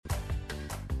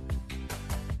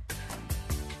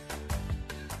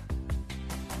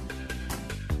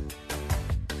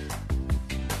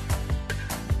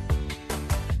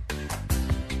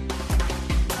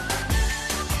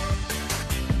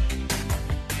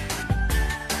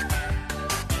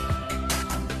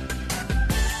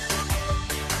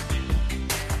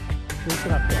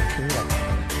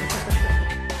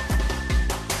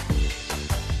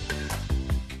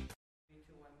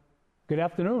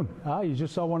afternoon. You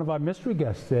just saw one of our mystery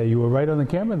guests there. You were right on the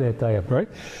camera there, Tayyab, right?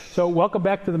 So welcome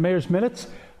back to the Mayor's Minutes.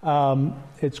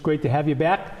 It's great to have you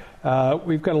back.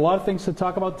 We've got a lot of things to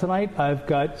talk about tonight. I've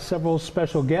got several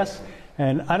special guests.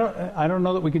 And I don't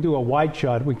know that we can do a wide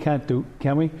shot. We can't do,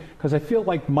 can we? Because I feel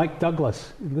like Mike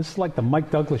Douglas. This is like the Mike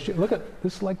Douglas show. Look at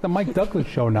this is like the Mike Douglas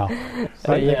show now.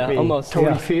 Right? Yeah, almost.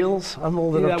 Tony Fields. I'm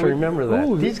old enough to remember that.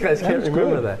 Ooh, these guys can't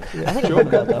remember that. I think I heard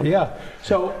that though. Yeah.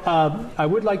 So I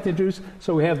would like to introduce.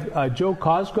 So we have Joe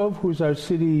Cosgrove, who's our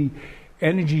city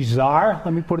energy czar.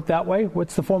 Let me put it that way.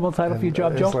 What's the formal title for your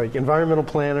job, Joe? It's like environmental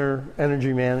planner,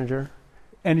 energy manager.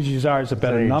 Energy czar is a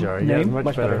better name. Yeah,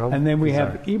 much better. And then we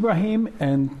have Ibrahim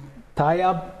and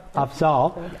Tayyab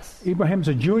Afzal. Yes. Ibrahim's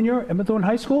a junior at Methuen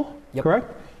High School,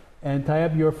 correct? And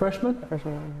Tayyab, you're a freshman?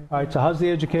 Freshman. All right, so how's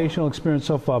the educational experience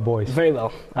so far, boys? Very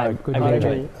well. All right, good I'm to hear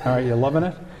enjoying that. it. All right, you're loving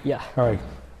it? Yeah. All right.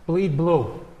 Bleed blue.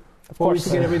 Of Before we course.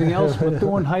 forget everything else,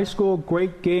 Methuen High School,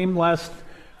 great game last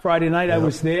Friday night. I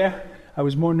was there. I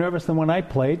was more nervous than when I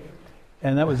played.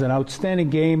 And that was an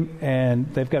outstanding game.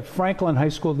 And they've got Franklin High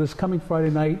School this coming Friday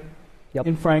night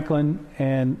in Franklin.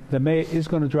 And the mayor is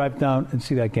going to drive down and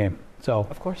see that game. So,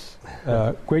 Of course.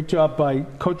 great job by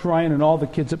Coach Ryan and all the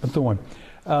kids at Methuen.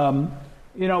 We're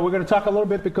going to talk a little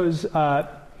bit because,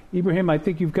 Ibrahim, I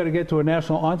think you've got to get to a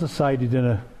National Honor Society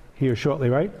dinner here shortly,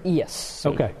 right? Yes.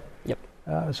 Okay. Yep.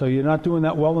 So you're not doing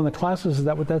that well in the classes? Is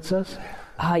that what that says?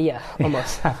 Yeah,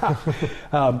 almost.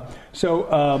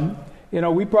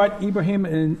 We brought Ibrahim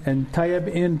and Tayyab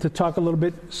in to talk a little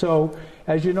bit. So,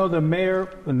 as you know, the mayor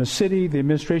and the city, the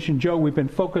administration, Joe, we've been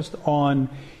focused on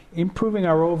improving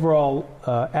our overall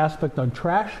aspect on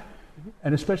trash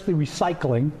and especially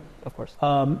recycling. Of course.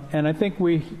 And I think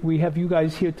we have you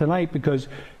guys here tonight because,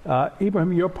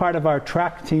 Ibrahim, you're part of our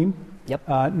track team. Yep.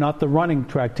 Not the running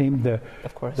track team,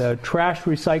 Of course. the Trash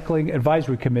Recycling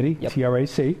Advisory Committee,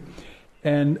 TRAC.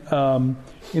 And,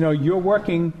 you're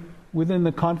working within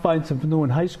the confines of Methuen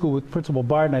High School with Principal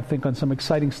Barden, I think, on some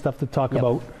exciting stuff to talk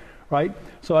about, right?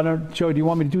 So, Joe, do you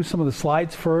want me to do some of the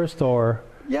slides first, or?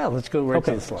 Yeah, let's go right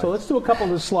to the slides. So let's do a couple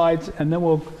of the slides, and then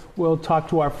we'll talk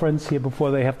to our friends here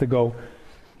before they have to go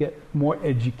get more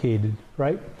educated,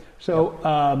 right? So,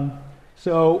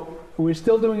 so we're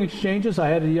still doing exchanges. I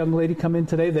had a young lady come in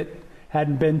today that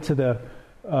hadn't been to the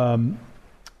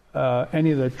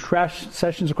any of the trash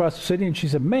sessions across the city, and she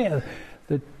said, "Man,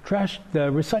 the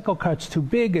recycle cart's too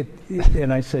big."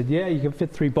 And I said, "Yeah, you can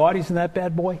fit 3 bodies in that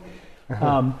bad boy."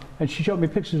 And she showed me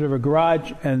pictures of her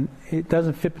garage, and it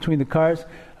doesn't fit between the cars.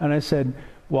 And I said,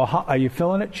 "Well, how, are you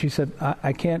filling it?" She said,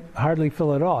 I can't hardly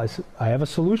fill it at all." I said, "I have a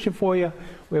solution for you.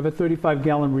 We have a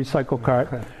 35-gallon recycle cart.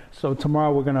 So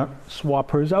tomorrow we're going to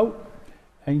swap hers out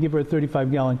and give her a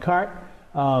 35-gallon cart."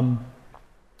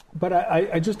 But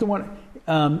I just don't want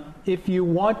if you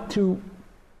want to,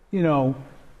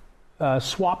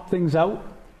 swap things out,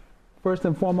 first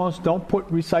and foremost, don't put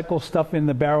recycled stuff in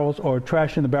the barrels or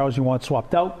trash in the barrels you want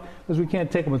swapped out, because we can't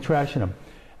take them with trash in them.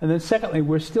 And then secondly,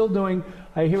 we're still doing,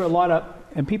 I hear a lot of,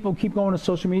 and people keep going to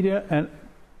social media, and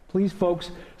please,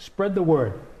 folks, spread the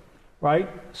word, right?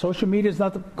 Social media is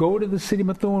not to go to the City of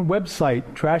Methuen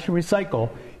website, Trash and Recycle.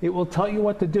 It will tell you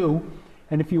what to do,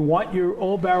 and if you want your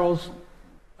old barrels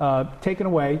taken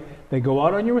away, they go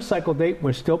out on your recycle date.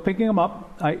 We're still picking them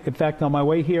up. In fact, on my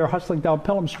way here, hustling down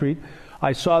Pelham Street,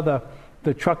 I saw the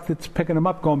truck that's picking them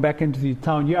up going back into the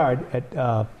town yard at,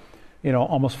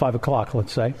 almost 5 o'clock,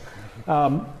 let's say.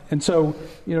 And so,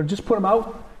 just put them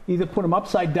out, either put them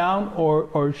upside down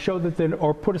or show that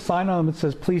or put a sign on them that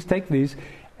says, "Please take these."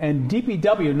 And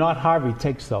DPW, not Harvey,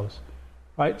 takes those,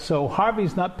 right? So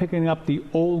Harvey's not picking up the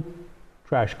old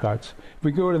trash carts. If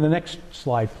we go to the next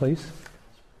slide, please.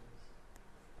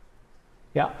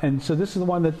 Yeah, and so this is the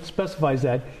one that specifies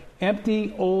that.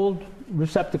 Empty old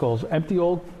receptacles, empty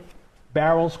old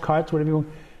barrels, carts, whatever you want.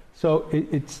 So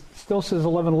it still says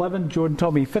 1111. Jordan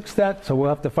told me he fixed that, so we'll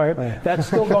have to fire it. That's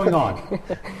still going on,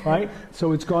 right?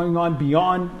 So it's going on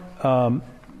beyond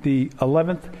the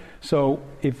 11th. So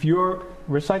if your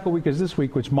recycle week is this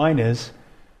week, which mine is,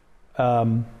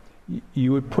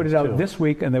 you would put it out this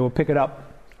week, and they will pick it up.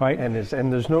 Right? And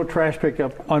there's no trash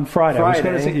pickup on Friday. I was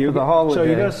going to see for the holiday. So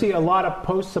you're going to see a lot of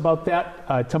posts about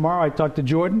that tomorrow. I talked to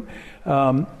Jordan,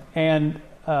 Friday,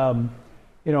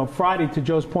 to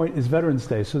Joe's point, is Veterans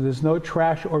Day, so there's no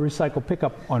trash or recycle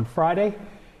pickup on Friday.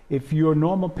 If your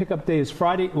normal pickup day is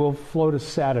Friday, it will flow to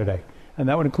Saturday, and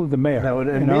that would include the mayor. That would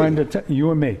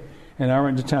you and me, in our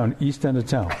end of town, east end of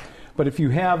town. But if you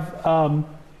have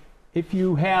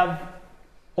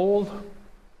old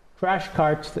trash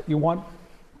carts that you want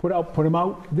put them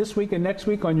out this week and next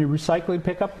week on your recycling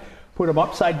pickup. Put them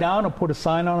upside down or put a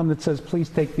sign on them that says, "Please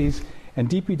take these," and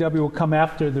DPW will come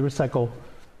after the recycle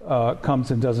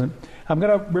comes and doesn't. I'm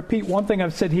going to repeat one thing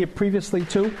I've said here previously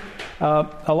too.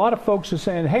 A lot of folks are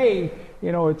saying, hey,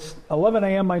 it's 11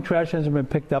 a.m., my trash hasn't been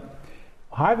picked up.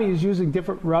 Harvey is using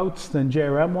different routes than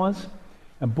JRM was.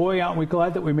 And boy, aren't we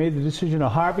glad that we made the decision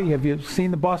of Harvey. Have you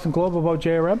seen the Boston Globe about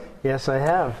JRM? Yes, I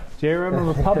have. JRM and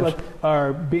Republic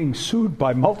are being sued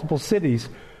by multiple cities.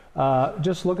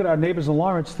 Just look at our neighbors in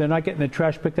Lawrence. They're not getting their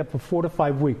trash picked up for 4 to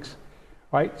 5 weeks.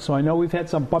 Right? So I know we've had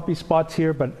some bumpy spots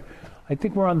here, but I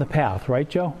think we're on the path. Right,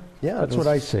 Joe? Yeah. That's what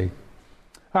I see.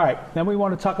 All right. Then we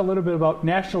want to talk a little bit about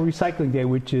National Recycling Day,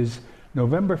 which is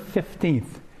November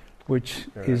 15th, which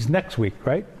is next week,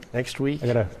 right? Next week. I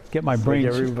got to get my brain.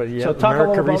 Everybody, So talk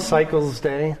America a little Recycles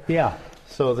Day. Yeah.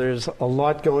 So there's a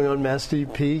lot going on Mass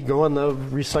DP. Go on the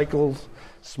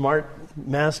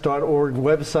recyclesmartmass.org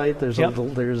website. There's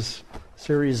a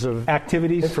series of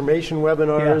activities, information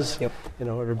webinars. Yeah.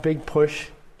 A big push,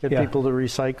 get people to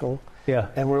recycle. Yeah.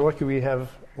 And we're lucky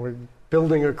we're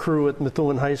building a crew at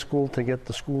Methuen High School to get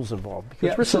the schools involved.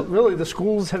 Because really the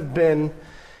schools have been,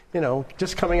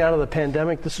 just coming out of the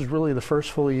pandemic, this is really the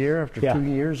first full year after 2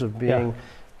 years of being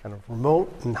kind of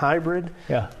remote and hybrid.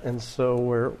 Yeah. And so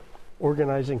we're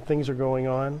organizing, things are going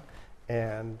on,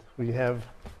 and we have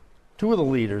 2 of the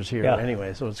leaders here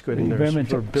anyway, so it's good. And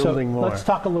we're building more. Let's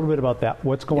talk a little bit about that.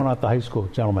 What's going on at the high school,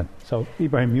 gentlemen? So,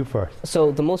 Ibrahim, you first.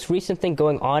 So the most recent thing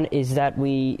going on is that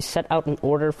we set out an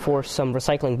order for some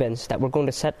recycling bins that we're going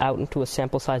to set out into a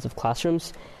sample size of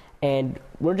classrooms. And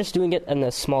we're just doing it on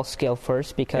a small scale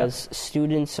first because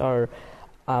students are,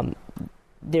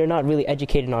 they're not really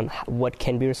educated on what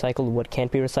can be recycled, what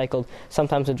can't be recycled.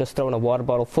 Sometimes they'll just throw in a water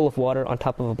bottle full of water on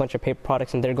top of a bunch of paper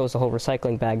products, and there goes the whole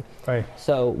recycling bag. Right.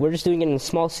 So we're just doing it in a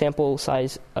small sample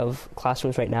size of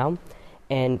classrooms right now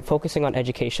and focusing on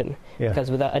education. Yeah. Because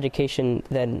without education,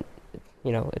 then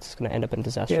it's going to end up in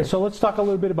disaster. Yeah, so let's talk a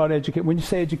little bit about education. When you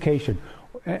say education,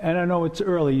 and I know it's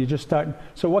early, you're just starting.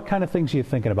 So what kind of things are you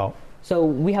thinking about? So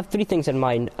we have 3 things in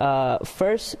mind.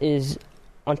 First is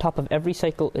on top of every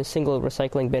single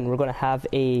recycling bin, we're going to have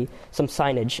some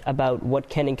signage about what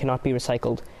can and cannot be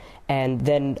recycled. And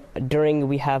then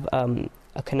we have a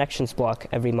connections block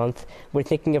every month. We're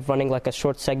thinking of running like a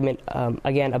short segment,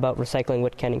 again, about recycling,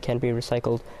 what can and can't be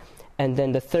recycled. And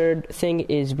then the third thing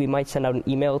is we might send out an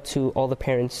email to all the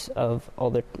parents of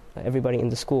everybody in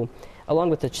the school,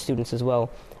 along with the students as well,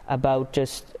 about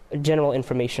just general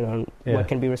information on what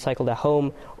can be recycled at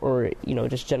home or,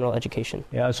 just general education.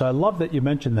 Yeah, so I love that you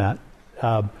mentioned that,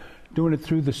 doing it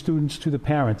through the students to the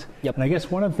parents. Yep. And I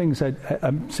guess one of the things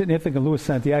I'm sitting here thinking, Luis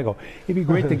Santiago, it'd be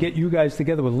great to get you guys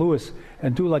together with Luis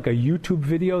and do like a YouTube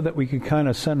video that we could kind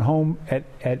of send home at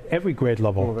every grade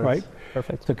level, right?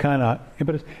 Perfect. To kind of,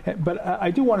 but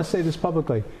I do want to say this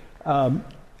publicly.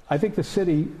 I think the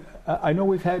city, I know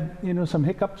we've had, some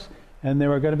hiccups, and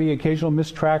there are going to be occasional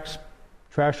missed trash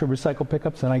or recycle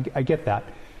pickups, and I get that.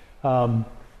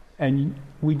 And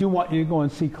we do want you to go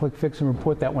and see Click Fix and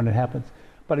report that when it happens.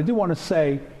 But I do want to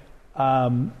say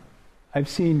I've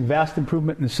seen vast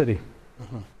improvement in the city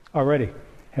already.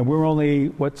 And we're only,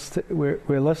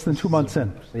 we're less than 2 months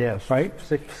in. Yes. Right?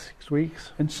 Six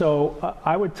weeks. And so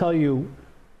I would tell you,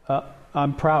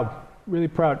 I'm proud, really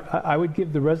proud. I would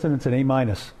give the residents an A-,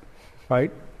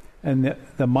 right? And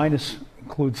the minus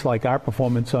includes like our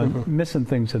performance on missing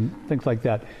things and things like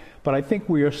that. But I think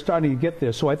we are starting to get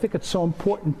there. So I think it's so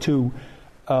important to,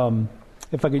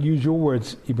 if I could use your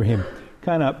words, Ibrahim,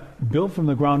 kind of build from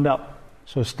the ground up.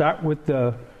 So start with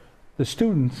the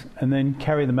students and then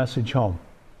carry the message home.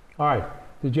 All right.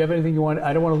 Did you have anything you want?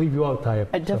 I don't want to leave you out, Tayyip.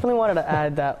 I definitely wanted to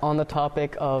add that on the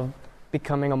topic of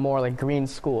becoming a more green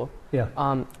school. Yeah.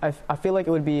 I feel like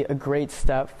it would be a great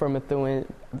step for Methuen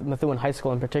High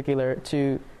School in particular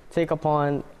to take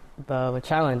upon the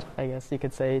challenge, I guess you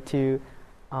could say, to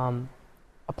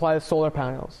apply the solar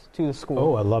panels to the school.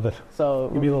 Oh, I love it. So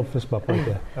give me a little fist bump right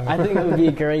there. I think it would be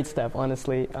a great step,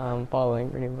 honestly,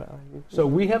 following renewable energy. So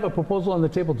we have a proposal on the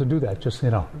table to do that, just so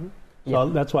you know. So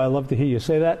that's why I love to hear you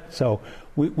say that. So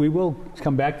we will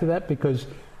come back to that because,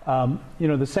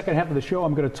 the second half of the show,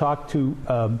 I'm going to talk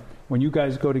to when you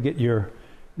guys go to get your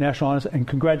national honors. And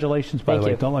congratulations, by the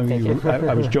way. Don't let me.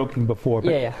 I was joking before,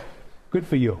 but good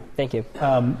for you. Thank you.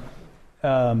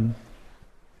 The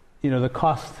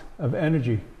cost of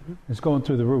energy is going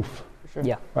through the roof. Sure.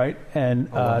 Yeah. Right?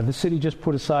 And the city just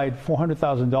put aside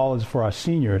 $400,000 for our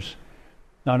seniors,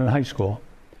 not in high school,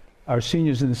 our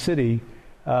seniors in the city,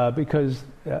 because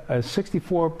a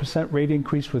 64% rate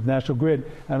increase with National Grid.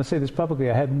 And I'll say this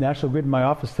publicly. I had National Grid in my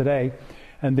office today,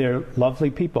 and they're lovely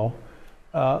people,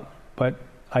 but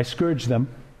I scourged them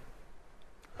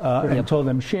and told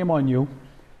them, shame on you.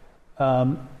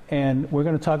 and we're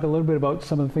going to talk a little bit about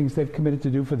some of the things they've committed to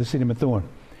do for the city of Methuen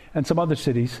and some other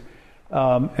cities.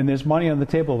 And there's money on the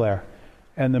table there.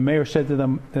 And the mayor said to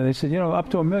them, they said, up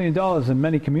to $1 million in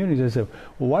many communities. I said,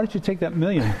 well, why don't you take that $1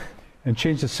 million and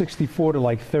change the 64 to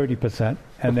like 30%?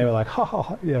 And they were like, ha, ha,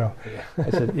 ha, I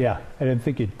said, yeah, I didn't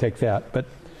think you'd take that. But,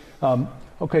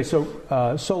 okay,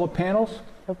 so solar panels,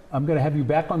 I'm going to have you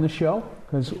back on the show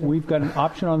because we've got an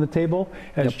option on the table,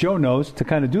 as Joe knows, to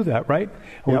kind of do that, right?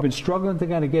 And we've been struggling to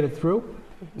kind of get it through.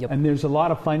 And there's a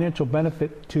lot of financial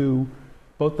benefit to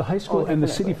both the high school and the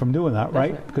city from doing that,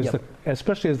 right? Because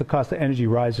especially as the cost of energy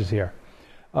rises here.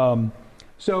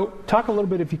 So talk a little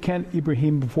bit, if you can,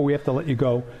 Ibrahim, before we have to let you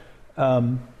go.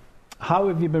 How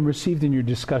have you been received in your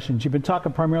discussions? You've been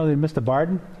talking primarily to Mr.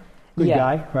 Barden. Good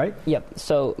guy, right? Yep.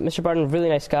 So Mr. Barden, really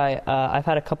nice guy. I've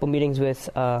had a couple meetings with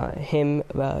him,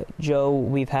 Joe.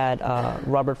 We've had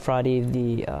Robert Friday,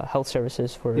 the health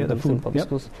services for the Methuen Public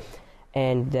Schools.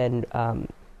 And then,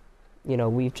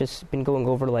 we've just been going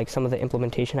over like some of the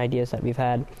implementation ideas that we've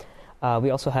had. We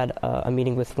also had a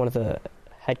meeting with one of the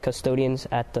head custodians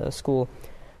at the school.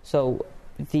 So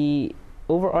the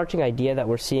overarching idea that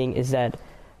we're seeing is that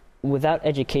without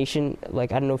education,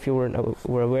 like I don't know if you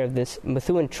were aware of this,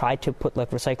 Methuen tried to put like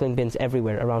recycling bins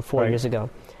everywhere around 4 years ago.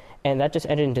 And that just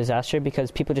ended in disaster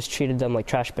because people just treated them like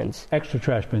trash bins. Extra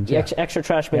trash bins, Extra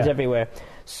trash bins everywhere.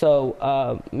 So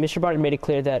Mr. Barton made it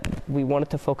clear that we wanted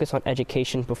to focus on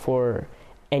education before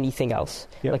anything else.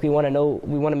 Like we want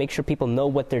to make sure people know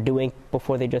what they're doing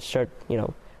before they just start,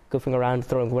 goofing around,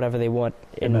 throwing whatever they want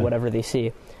in whatever they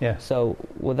see. So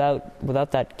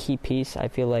without that key piece, I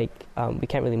feel like we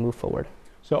can't really move forward.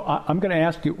 So I'm going to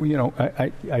ask you,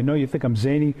 I know you think I'm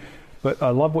zany, but I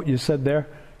love what you said there.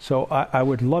 So I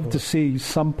would love to see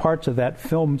some parts of that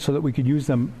film so that we could use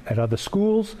them at other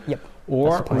schools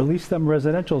or release them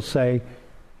residential, say,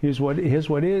 here's what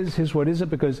is, here's what isn't,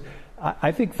 because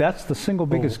I think that's the single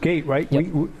biggest gate, right?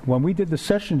 When we did the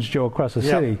sessions, Joe, across the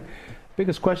city,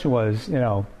 biggest question was,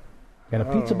 can a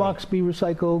pizza box be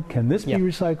recycled? Can this be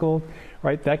recycled?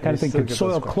 Right, that kind of thing. Can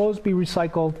soiled clothes be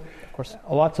recycled? Of course.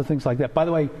 Lots of things like that. By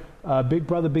the way, Big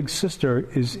Brother, Big Sister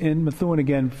is in Methuen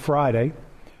again Friday.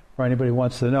 For anybody who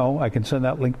wants to know, I can send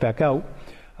that link back out.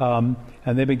 And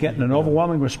they've been getting an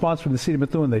overwhelming response from the city of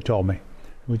Methuen, they told me,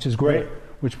 which is great,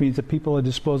 which means that people are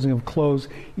disposing of clothes,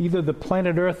 either the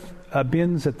Planet Earth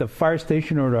bins at the fire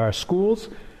station or at our schools,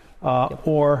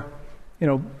 or,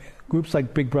 groups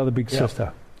like Big Brother, Big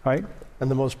Sister, right? And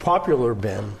the most popular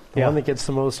bin, the one that gets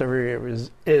the most every year,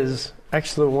 is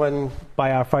actually the one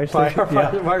by our fire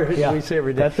station. We say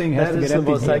every day. That thing has to get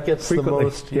emptied. That gets frequently. The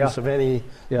most use of any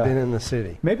bin in the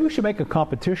city. Maybe we should make a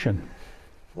competition.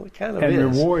 Well, it kind of and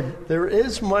is. Reward. There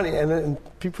is money, and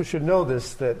people should know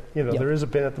this, that there is a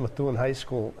bin at the Methuen High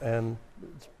School, and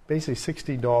it's basically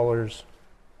 $60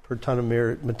 per ton of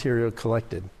material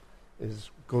collected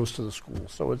goes to the school.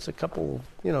 So it's a couple,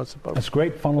 it's about... That's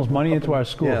great. Funnels money into our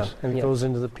schools. Yeah, and it goes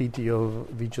into the PTO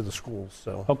of each of the schools.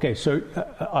 So okay, so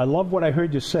I love what I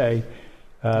heard you say.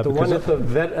 The one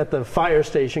at the fire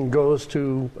station goes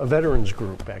to a veterans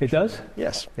group, actually. It does?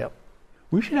 Yes, yep.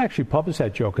 We should actually publish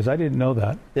that, Joe, because I didn't know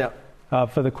that. Yeah.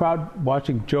 For the crowd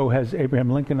watching, Joe has Abraham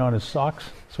Lincoln on his socks,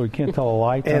 so he can't tell a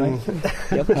lie tonight.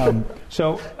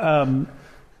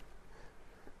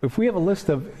 If we have a list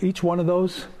of each one of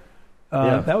those...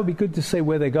 that would be good to say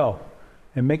where they go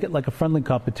and make it like a friendly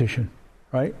competition,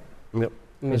 right? Yep.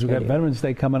 Because we've got Veterans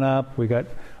Day coming up. We got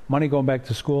money going back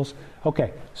to schools.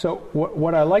 Okay, so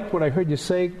what I liked, what I heard you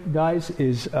say, guys,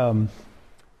 is in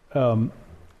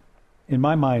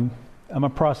my mind, I'm a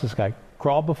process guy.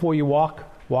 Crawl before you walk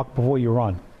before you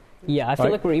run. Yeah, I feel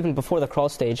like we're even before the crawl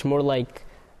stage, more like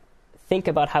think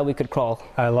about how we could crawl.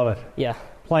 I love it. Yeah.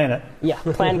 Plan it. Yeah,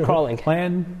 plan crawling.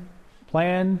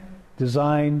 Plan,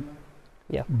 design,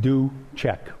 do,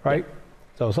 check, right?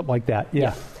 So something like that,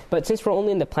 yeah. But since we're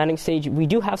only in the planning stage, we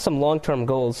do have some long-term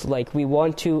goals. Like we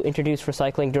want to introduce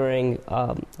recycling during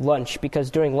lunch,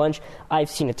 because during lunch, I've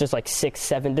seen it, there's like 6,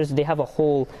 7, they have a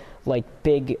whole like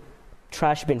big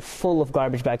trash bin full of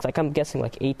garbage bags. Like I'm guessing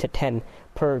like 8 to 10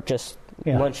 per just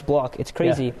lunch block. It's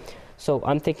crazy. Yeah. So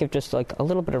I'm thinking of just like a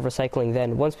little bit of recycling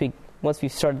then. Once we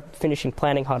start finishing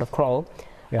planning how to crawl,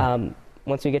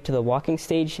 once we get to the walking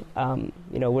stage,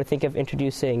 we're thinking of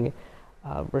introducing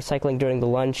recycling during the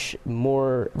lunch,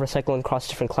 more recycling across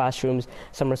different classrooms,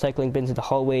 some recycling bins in the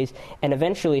hallways, and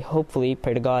eventually, hopefully,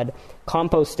 pray to God,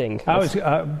 composting.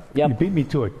 You beat me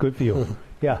to it. Good for you.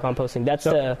 Yeah. Composting. That's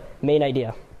the main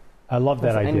idea. I love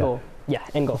that idea. End goal. Yeah,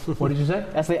 end goal. What did you say?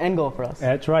 That's the end goal for us.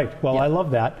 That's right. Well, I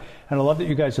love that. And I love that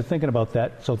you guys are thinking about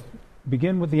that. So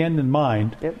begin with the end in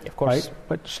mind. Yep, of course. Right?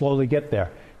 But slowly get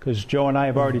there. because Joe and I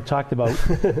have already talked about,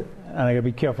 and I got to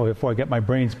be careful before I get my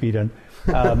brains beaten.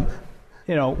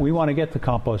 We want to get to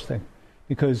composting,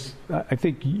 because I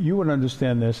think you would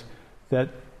understand this, that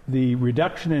the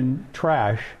reduction in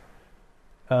trash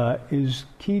is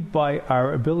keyed by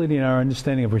our ability and our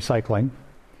understanding of recycling.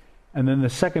 And then the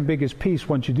second biggest piece,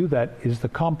 once you do that, is the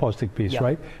composting piece,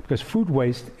 right? Because food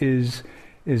waste is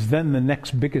then the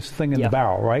next biggest thing in the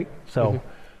barrel, right? So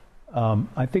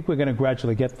I think we're going to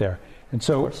gradually get there. And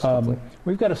so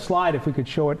we've got a slide, if we could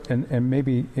show it, and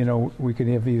maybe we could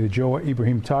have either Joe or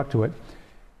Ibrahim talk to it.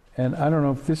 And I don't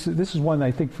know if this is one,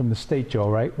 I think, from the state, Joe,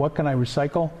 right? What can I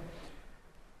recycle?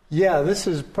 Yeah, this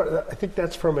is I think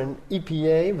that's from an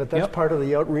EPA, but that's part of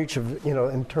the outreach of,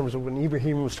 in terms of when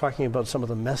Ibrahim was talking about some of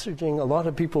the messaging. A lot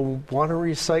of people want to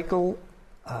recycle,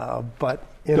 but,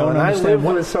 and I live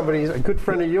with somebody, a good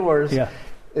friend of yours,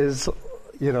 is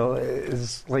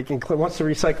like, wants to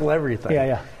recycle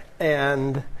everything.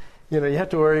 And, you have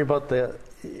to worry about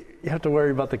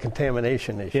the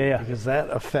contamination issue, because that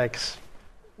affects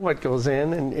what goes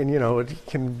in, and it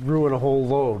can ruin a whole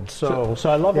load. So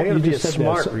I love what you just said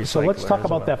there. So let's talk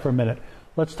about that for a minute.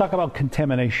 Let's talk about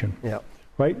contamination.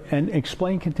 Right? And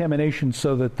explain contamination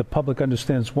so that the public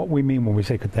understands what we mean when we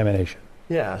say contamination.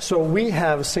 Yeah, so we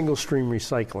have single stream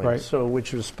recycling, so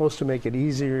which is supposed to make it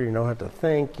easier. You don't have to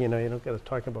think. You don't got to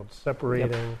talk about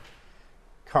separating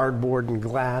cardboard and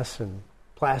glass and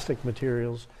plastic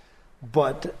materials,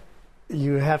 but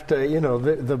you have to,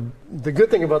 the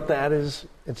good thing about that is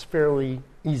it's fairly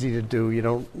easy to do. You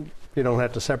don't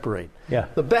have to separate.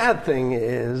 The bad thing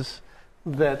is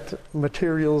that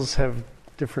materials have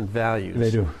different values.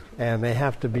 They do. And they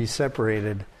have to be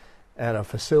separated at a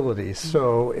facility.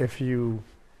 So if you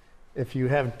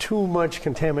have too much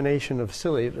contamination of a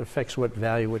facility, it affects what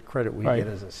credit we get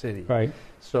as a city.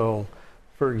 So,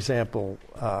 for example,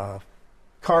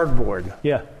 cardboard.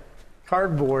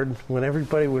 Cardboard, when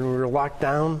we were locked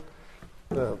down,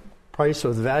 the price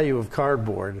or the value of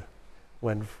cardboard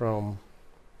went from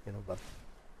about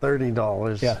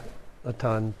 $30 a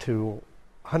ton to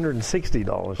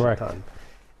 $160 a ton.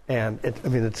 And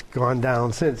it's gone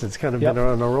down since. It's kind of been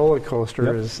on a roller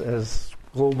coaster as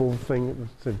global things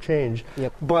have changed.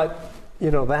 But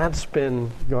that's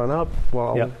been gone up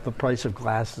while the price of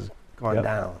glass has gone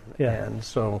down. And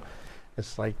so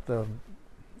it's like so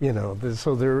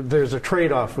there's a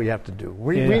trade-off we have to do.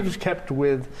 We've kept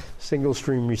with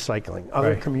single-stream recycling.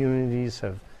 Other communities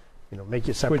have, make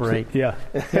you separate,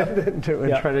 and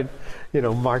try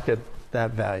to, market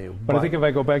that value. But I think if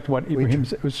I go back to what Ibrahim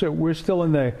said, so we're still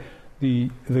in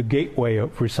the gateway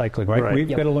of recycling, right? We've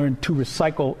got to learn to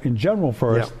recycle in general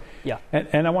first.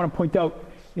 And I want to point out,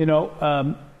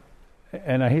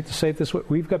 and I hate to say it this way,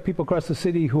 we've got people across the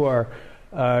city who are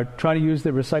trying to use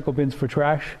the recycle bins for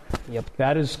trash.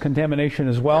 That is contamination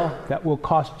as well. That will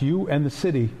cost you and the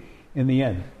city in the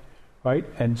end, right?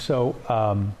 And so,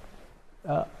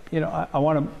 I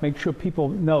want to make sure people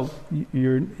know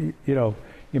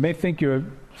you may think you're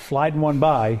sliding one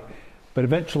by, but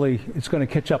eventually it's going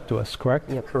to catch up to us, correct?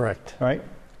 Correct. All right.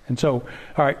 And so,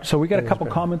 all right, so we got a couple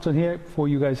comments on here before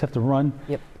you guys have to run.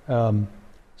 Morel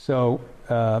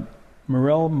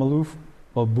Malouf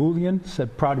Balboulian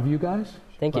said, proud of you guys.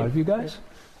 Thank you. Proud of you guys.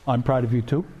 I'm proud of you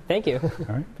too. Thank you. All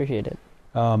right. Appreciate it.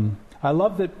 I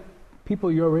love that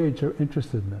people your age are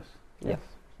interested in this. Yes.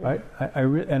 Right?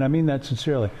 And I mean that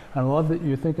sincerely. And I love that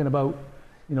you're thinking about,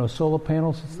 solar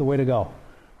panels. It's the way to go.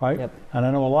 Right? And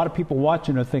I know a lot of people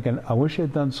watching are thinking, I wish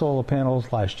I'd done solar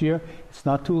panels last year. It's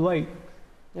not too late.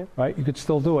 Right? You could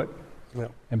still do it.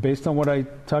 And based on what I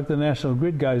talked to the National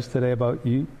Grid guys today about,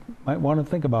 you might want to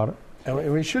think about it.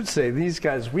 And we should say, these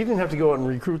guys, we didn't have to go out and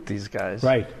recruit these guys.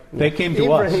 Right. They came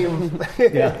to us. Ibrahim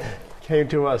came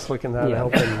to us looking to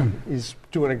help him. He's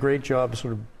doing a great job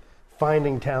sort of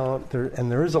finding talent.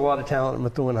 And there is a lot of talent at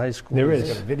Methuen High School. He's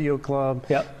got a video club.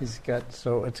 He's got,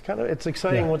 so it's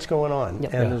exciting what's going on.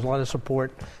 And there's a lot of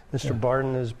support. Mr.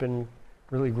 Barden has been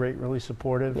really great, really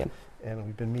supportive. And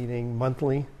we've been meeting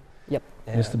monthly.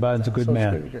 Mr. Barden's a good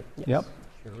man.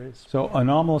 Sure is. So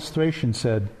Anomalistration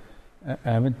said,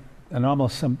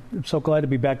 Anomalous, I'm so glad to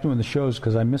be back doing the shows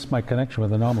because I missed my connection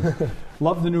with Anomalous.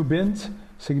 Love the new bins.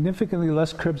 Significantly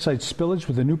less curbside spillage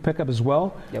with the new pickup as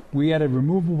well. We added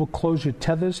removable closure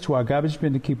tethers to our garbage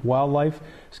bin to keep wildlife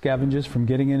scavengers from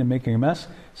getting in and making a mess,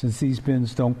 since these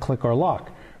bins don't click or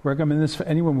lock. Recommend this for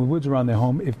anyone with woods around their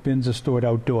home if bins are stored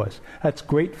outdoors. That's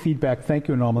great feedback. Thank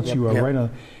you, Anomalous. You are right on.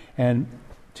 And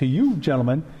to you,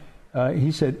 gentlemen,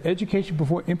 he said, education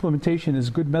before implementation is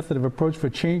a good method of approach for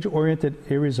change-oriented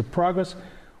areas of progress.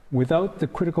 Without the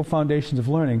critical foundations of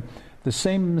learning, the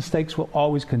same mistakes will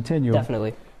always continue.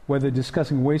 Definitely. whether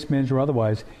discussing waste management or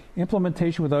otherwise.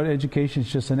 Implementation without education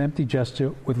is just an empty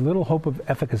gesture with little hope of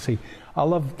efficacy. I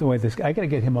love the way this guy, I got to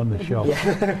get him on the show.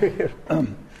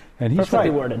 And he's Perfectly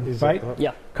right, worded. right?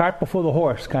 Yeah. Cart before the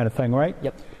horse kind of thing, right?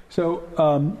 Yep. So,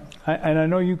 I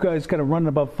know you guys got to run in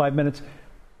about 5 minutes.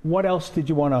 What else did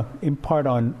you want to impart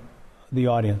on the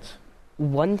audience?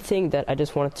 One thing that I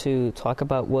just wanted to talk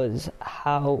about was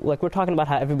how, like, we're talking about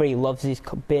how everybody loves these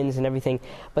bins and everything,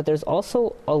 but there's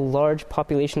also a large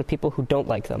population of people who don't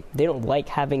like them. They don't like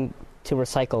having to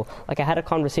recycle. Like, I had a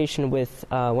conversation with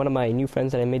one of my new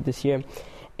friends that I made this year,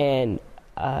 and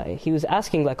he was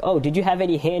asking, like, oh, did you have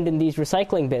any hand in these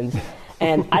recycling bins?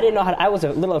 And I didn't know I was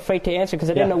a little afraid to answer because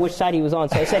I didn't know which side he was on.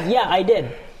 So I said, yeah, I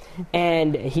did.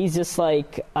 And he's just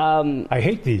like... I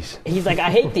hate these. He's like, I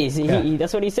hate these.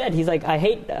 That's what he said. He's like, I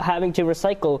hate having to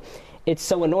recycle. It's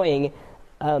so annoying.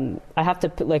 I have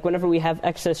to, like, whenever we have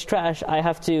excess trash, I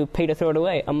have to pay to throw it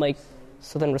away. I'm like,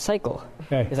 so then recycle.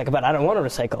 Okay. He's like, but I don't want to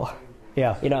recycle.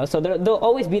 Yeah. You know, so there'll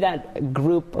always be that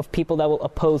group of people that will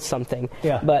oppose something.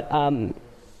 Yeah. But,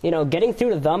 you know, getting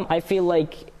through to them, I feel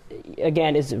like,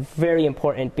 again, is very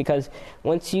important because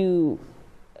once you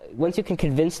can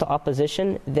convince the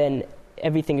opposition, then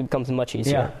everything becomes much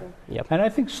easier. Yeah. Yep. And I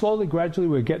think slowly, gradually,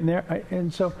 we're getting there.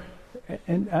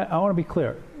 I want to be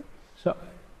clear. So,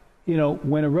 you know,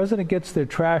 when a resident gets their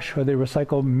trash or they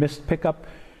recycle missed pickup,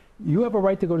 you have a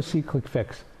right to go to See Click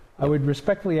Fix. I would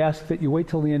respectfully ask that you wait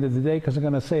till the end of the day because I'm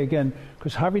going to say again,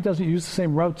 because Harvey doesn't use the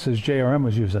same routes as JRM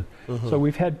was using. Mm-hmm. So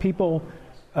we've had people,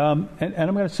 and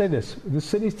I'm going to say this, the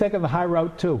city's taking the high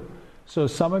route too. So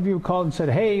some of you called and said,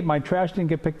 hey, my trash didn't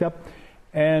get picked up.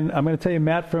 And I'm going to tell you,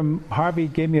 Matt from Harvey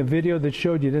gave me a video that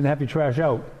showed you didn't have your trash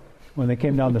out when they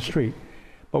came down the street.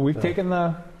 But we've taken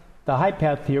the high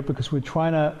path here because we're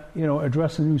trying to, you know,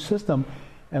 address a new system.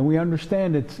 And we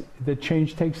understand that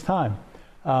change takes time.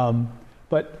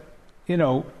 But, you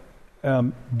know,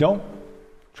 don't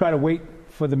try to wait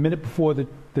for the minute before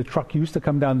the truck used to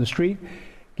come down the street.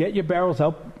 Get your barrels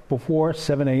out before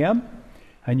 7 a.m.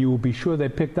 and you will be sure they're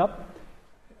picked up.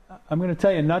 I'm going to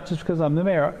tell you, not just because I'm the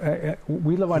mayor,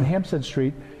 we live on Hampstead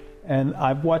Street, and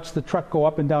I've watched the truck go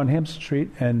up and down Hampstead Street,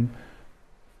 and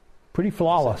pretty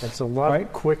flawless. It's a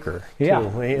lot quicker, too. Yeah,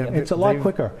 it's a lot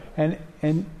quicker. And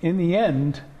in the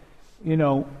end, you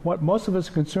know, what most of us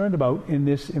are concerned about in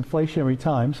this inflationary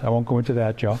times, I won't go into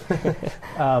that, Joe,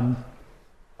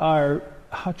 are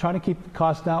trying to keep the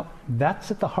costs down. That's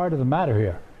at the heart of the matter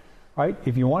here, right?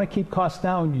 If you want to keep costs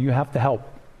down, you have to help.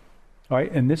 All right,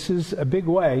 and this is a big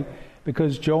way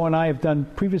because Joe and I have done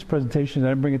previous presentations, and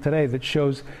I'm bringing it today, that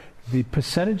shows the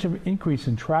percentage of increase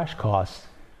in trash costs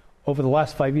over the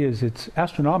last 5 years. It's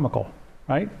astronomical,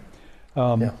 right?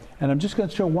 And I'm just going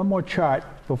to show one more chart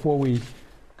before we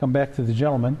come back to the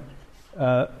gentleman.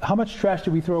 How much trash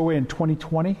did we throw away in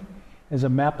 2020 as a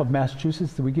map of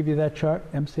Massachusetts? Did we give you that chart,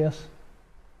 MCS?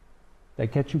 Did I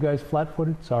catch you guys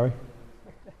flat-footed? Sorry.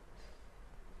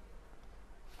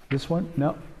 This one?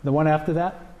 No. The one after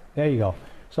that? There you go.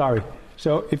 Sorry.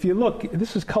 So if you look,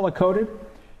 this is color-coded,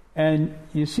 and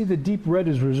you see the deep red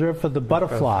is reserved for the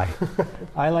butterfly.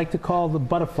 I like to call the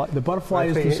butterfly. The butterfly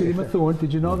is the city of Methuen.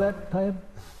 Did you know that, Tayeb?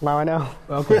 Now I know.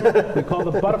 Okay. We call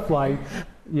the butterfly,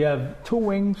 you have two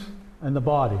wings and the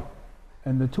body.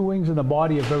 And the two wings and the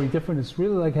body are very different. It's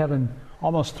really like having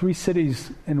almost three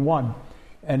cities in one.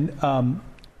 And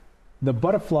the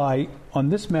butterfly on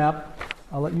this map,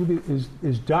 I'll let you be,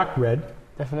 is dark red.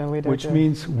 Definitely dark which red.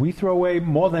 Means we throw away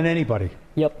more than anybody.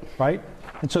 Yep. Right?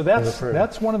 And so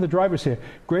that's one of the drivers here.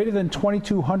 Greater than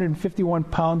 2,251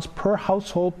 pounds per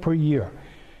household per year.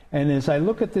 And as I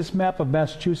look at this map of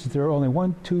Massachusetts, there are only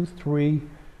 1, 2, 3,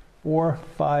 4,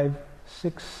 5,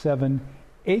 6, 7,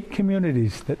 8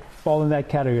 communities that fall in that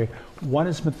category. One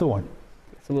is Methuen.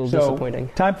 It's a little disappointing.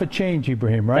 Time for change,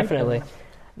 Ibrahim, right? Definitely.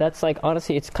 That's like,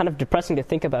 honestly, it's kind of depressing to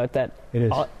think about that. It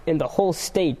is. In the whole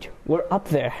state, we're up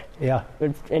there. Yeah.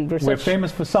 We're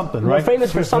famous for something, right? We're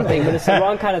famous for something, but it's the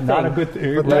wrong kind of thing. Not a good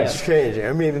thing. But that's changing.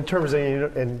 I mean, in terms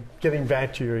of, and getting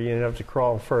back to you have to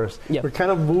crawl first. Yep. We're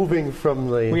kind of moving from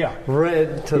the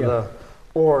red to the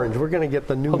orange. We're going to get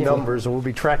the new numbers, and we'll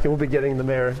be tracking. We'll be getting the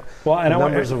mayor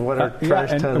numbers of what our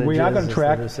trash tonnage we are going to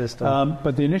track the system.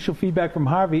 But the initial feedback from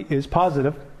Harvey is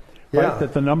positive. Right,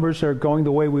 that the numbers are going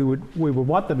the way we would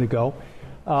want them to go.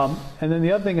 And then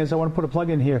the other thing is I want to put a plug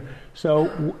in here.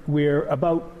 So we're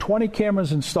about 20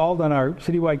 cameras installed on our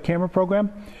citywide camera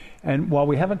program. And while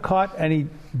we haven't caught any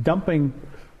dumping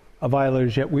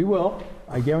violators yet, we will,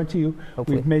 I guarantee you.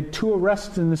 Hopefully. We've made 2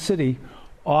 arrests in the city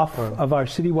off of our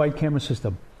citywide camera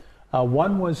system.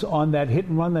 One was on that hit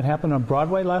and run that happened on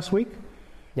Broadway last week.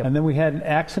 Yep. And then we had an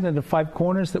accident at Five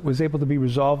Corners that was able to be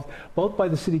resolved both by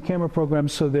the city camera program.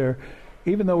 So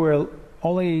even though we're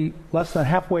only less than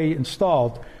halfway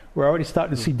installed, we're already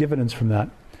starting to see dividends from that.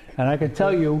 And I can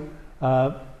tell you,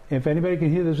 if anybody can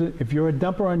hear this, if you're a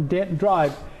dumper on Danton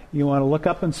Drive, you want to look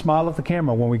up and smile at the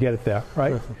camera when we get it there,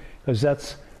 right? Because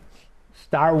that's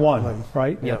star one,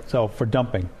 right? Yep. So for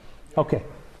dumping. Okay.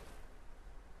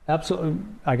 Absolutely.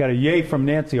 I got a yay from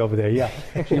Nancy over there. Yeah.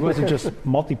 She wasn't just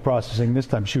multi-processing this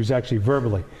time. She was actually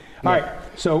verbally. All right.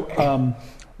 So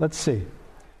let's see.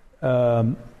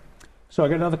 So I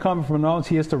got another comment from Nolan.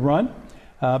 He has to run.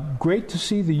 Great to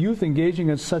see the youth engaging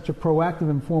in such a proactive,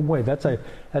 informed way. That's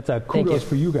a kudos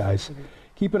for you guys.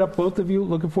 Keep it up, both of you.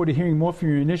 Looking forward to hearing more from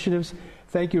your initiatives.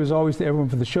 Thank you, as always, to everyone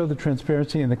for the show, the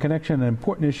transparency, and the connection on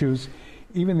important issues,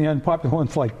 even the unpopular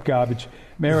ones like garbage.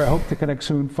 Mayor, I hope to connect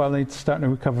soon. Finally, starting to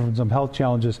recover from some health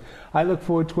challenges. I look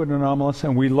forward to it, Anomalous,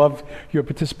 and we love your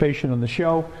participation on the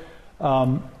show.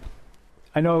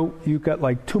 I know you've got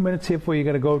like 2 minutes here before you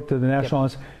got to go to the National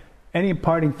Honors. Any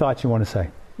parting thoughts you want to say?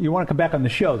 You want to come back on the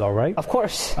show, though, right? Of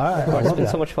course. All right. Of course. It's been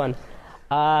so much fun.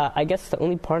 I guess the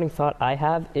only parting thought I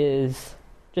have is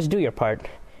just do your part.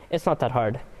 It's not that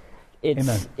hard.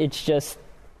 It's just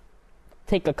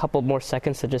take a couple more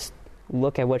seconds to just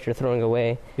look at what you're throwing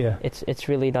away. Yeah. It's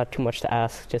really not too much to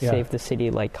ask. Just save the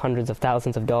city like hundreds of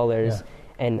thousands of dollars,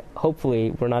 and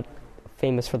hopefully we're not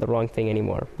famous for the wrong thing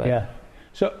anymore. But yeah.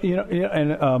 So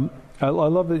and I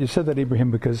love that you said that,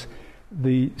 Ibrahim, because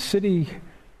the city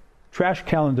trash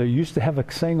calendar used to have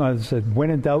a saying on it that said,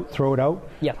 "When in doubt, throw it out."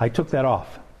 Yeah. I took that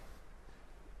off.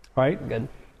 Right. Good.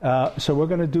 So we're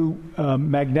going to do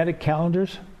magnetic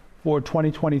calendars for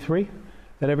 2023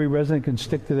 that every resident can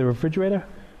stick to their refrigerator.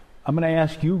 I'm going to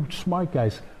ask you, smart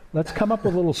guys, let's come up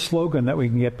with a little slogan that we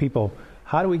can get people.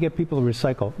 How do we get people to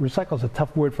recycle? Recycle is a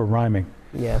tough word for rhyming.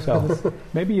 Yeah. So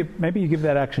maybe you give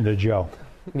that action to Joe.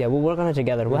 Yeah, we'll work on it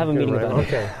together. We'll have a meeting about it.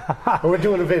 Okay. We're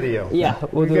doing a video. Yeah,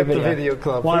 we'll do a video. The video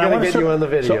club. Well, we're going to get you on the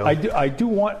video. So I do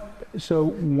want. So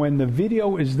when the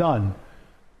video is done,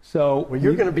 well,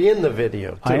 you're going to be in the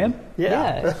video, too. I am?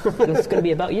 Yeah. It's going to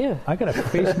be about you. I got a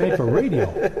face made for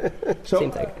radio. So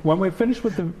Same thing. when we finish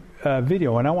with the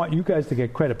video, and I want you guys to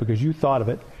get credit because you thought of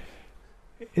it,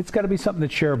 it's got to be something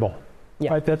that's shareable.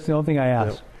 Yeah. Right? That's the only thing I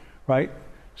ask. Yep. Right?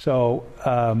 So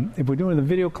if we're doing the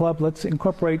video club, let's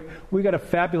incorporate. We got a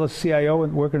fabulous CIO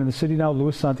working in the city now,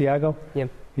 Luis Santiago. Yeah.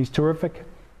 He's terrific.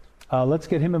 Let's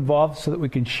get him involved so that we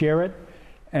can share it.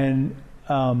 And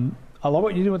I love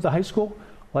what you do with the high school.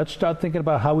 Let's start thinking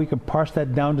about how we can parse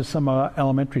that down to some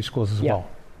elementary schools as well.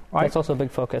 Right? That's also a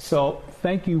big focus. So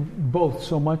thank you both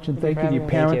so much, and thank you to your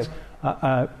parents.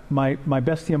 My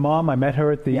best to your mom. I met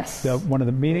her at one of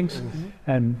the meetings,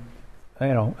 and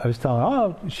I was telling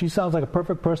her, she sounds like a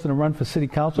perfect person to run for city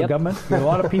council government. There are a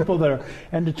lot of people that are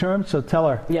end of term, so tell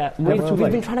her. Yeah,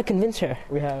 we've been trying to convince her.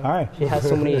 We have. All right. She has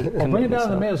so many commitments. Bring her down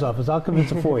to the mayor's office. I'll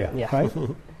convince her for you. Yeah. Right?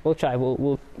 We'll try.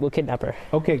 We'll kidnap her.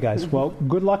 Okay, guys. Well,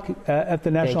 good luck at the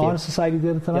National Honor Society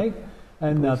dinner tonight. Yep.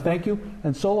 And thank you.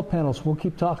 And solar panels, we'll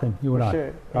keep talking, you and I.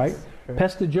 Sure. Right? Sure.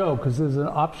 Pester Joe, because there's an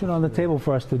option on the table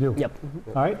for us to do. Yep.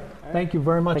 All right? Thank you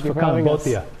very much Thank you for for coming, having both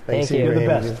of us. you. Thank you. You're the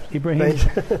Ibrahim. best.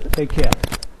 Ibrahim, take care.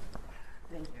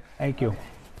 Thank you.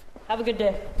 Have a good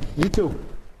day. You too.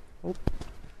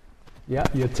 Yeah,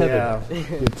 you're tethered.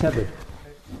 Yeah. You're tethered.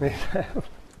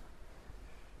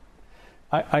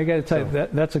 I got to tell you,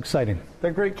 that's exciting.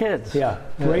 They're great kids. Yeah,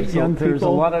 great young people. There's a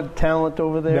lot of talent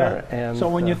over there. Yeah. And so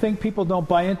when you think people don't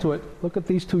buy into it, look at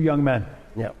these two young men,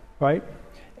 right?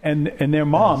 And their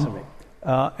mom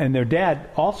and their dad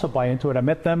also buy into it. I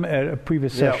met them at a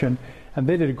previous session, and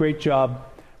they did a great job.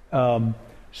 There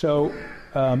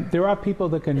are people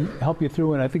that can help you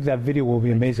through, and I think that video will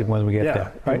be amazing when we get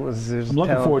there. Right? I'm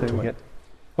looking forward to it.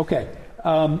 Okay.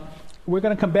 We're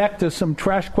going to come back to some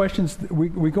trash questions.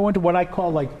 We go into what I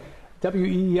call like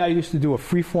WEEI used to do a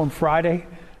Freeform Friday.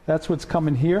 That's what's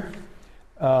coming here.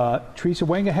 Teresa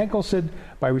Wenger-Henkel said,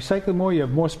 by recycling more, you have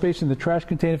more space in the trash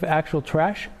container for actual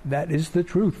trash. That is the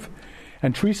truth.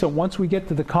 And Teresa, once we get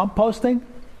to the composting,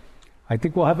 I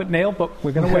think we'll have it nailed, but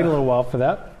we're going to wait a little while for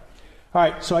that. All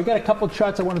right, so I got a couple of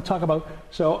charts I want to talk about.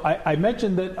 So I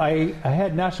mentioned that I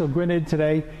had National Grid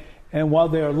today, and while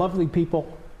they are lovely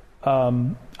people,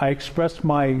 I expressed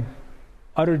my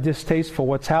utter distaste for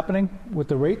what's happening with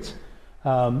the rates.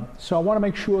 So I want to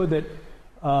make sure that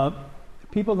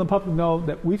people in the public know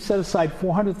that we've set aside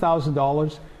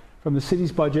 $400,000 from the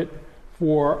city's budget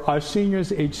for our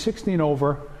seniors age 16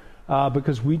 over,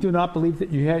 because we do not believe that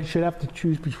you should have to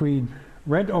choose between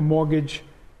rent or mortgage,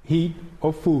 heat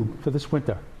or food for this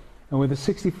winter. And with a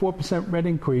 64% rent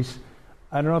increase,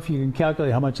 I don't know if you can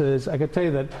calculate how much it is. I can tell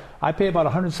you that I pay about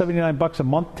 $179 a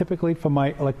month typically for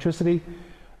my electricity.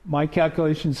 My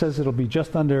calculation says it'll be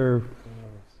just under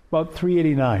about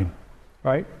 $389,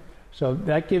 right? So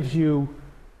that gives you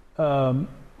kind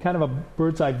of a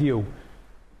bird's eye view.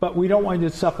 But we don't want you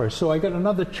to suffer. So I got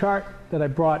another chart that I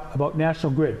brought about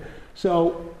National Grid.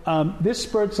 So this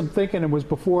spurred some thinking and was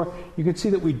before. You can see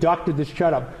that we doctored this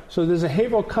chart up. So there's a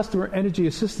Haverhill Customer Energy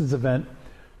Assistance event,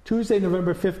 Tuesday,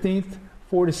 November 15th,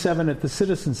 4 to 7 at the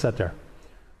Citizen Center.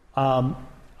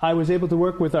 I was able to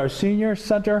work with our senior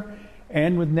center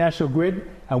and with National Grid,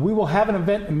 and we will have an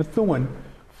event in Methuen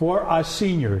for our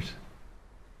seniors.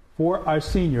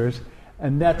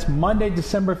 And that's Monday,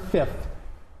 December 5th,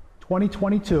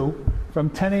 2022, from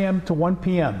 10 a.m. to 1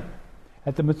 p.m.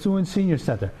 at the Methuen Senior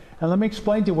Center. And let me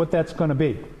explain to you what that's going to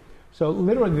be. So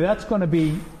literally, that's going to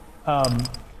be,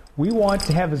 we want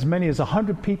to have as many as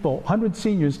 100 people, 100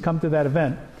 seniors come to that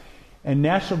event. And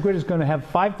National Grid is going to have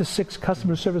 5 to 6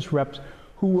 customer service reps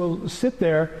who will sit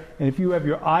there, and if you have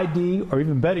your ID, or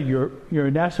even better, your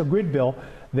National Grid bill,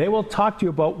 they will talk to you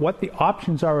about what the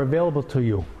options are available to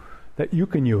you that you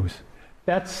can use.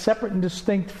 That's separate and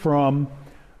distinct from,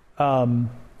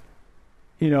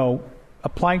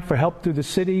 applying for help through the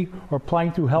city or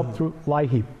applying through help through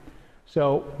LIHEAP.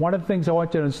 So one of the things I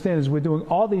want you to understand is we're doing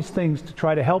all these things to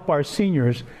try to help our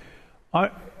seniors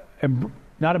not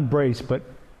embrace, but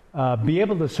be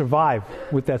able to survive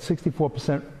with that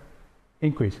 64%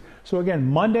 increase. So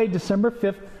again, Monday, December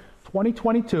 5th,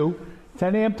 2022,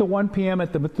 10 a.m. to 1 p.m.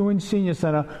 at the Methuen Senior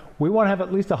Center. We want to have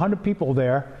at least 100 people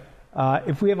there.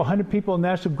 If we have 100 people,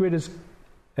 National Grid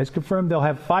has confirmed they'll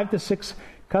have 5 to 6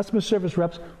 customer service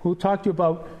reps who will talk to you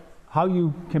about how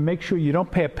you can make sure you don't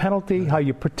pay a penalty, how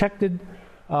you're protected,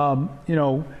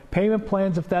 payment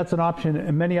plans if that's an option,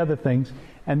 and many other things.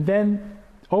 And then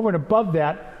over and above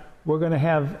that, we're going to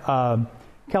have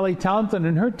Kelly Townsend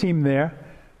and her team there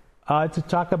to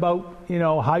talk about,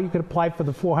 how you could apply for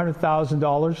the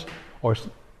 $400,000, or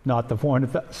not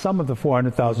the some of the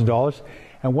 $400,000,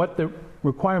 and what the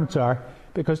requirements are.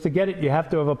 Because to get it, you have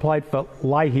to have applied for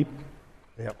LIHEAP.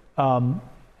 Yep.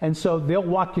 And so they'll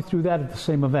walk you through that at the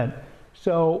same event.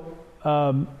 So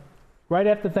right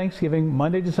after Thanksgiving,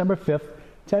 Monday, December 5th,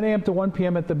 10 a.m. to 1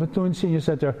 p.m. at the Methuen Senior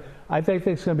Center. I think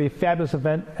it's going to be a fabulous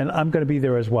event, and I'm going to be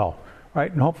there as well.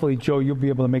 Right? And hopefully, Joe, you'll be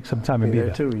able to make some time and be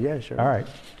there too. Yeah, sure. All right.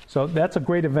 So that's a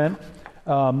great event.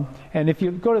 And if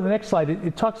you go to the next slide,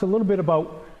 it talks a little bit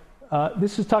about,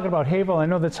 this is talking about Haverhill. I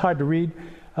know that's hard to read.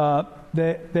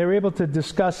 They're able to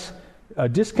discuss a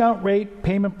discount rate,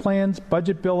 payment plans,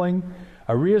 budget billing,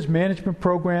 arrears management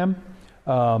program.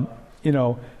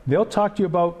 They'll talk to you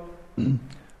about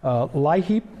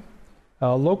LIHEAP,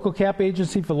 local cap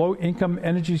agency for low-income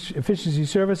energy efficiency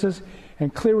services,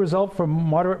 and clear result for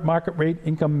moderate market rate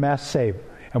income Mass Save.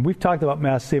 And we've talked about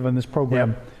Mass Save on this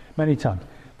program many times.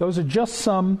 Those are just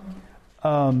some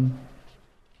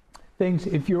things.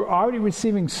 If you're already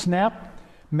receiving SNAP,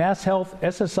 Mass Health,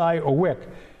 SSI, or WIC,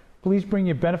 please bring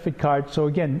your benefit card. So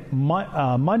again,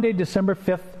 Monday, December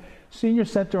 5th, Senior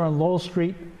Center on Lowell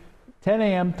Street, 10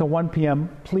 a.m. to 1 p.m.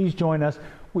 Please join us.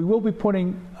 We will be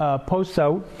putting posts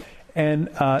out. And,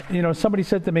 somebody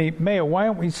said to me, Mayor, why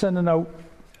aren't we sending out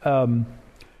some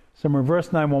reverse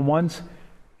 911s?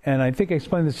 And I think I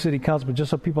explained this to City Council, but just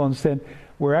so people understand,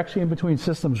 we're actually in between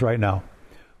systems right now.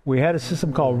 We had a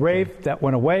system called RAVE that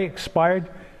went away, expired.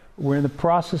 We're in the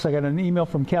process. I got an email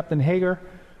from Captain Hager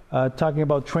talking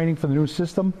about training for the new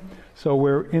system. So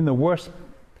we're in the worst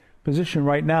position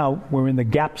right now. We're in the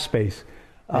gap space.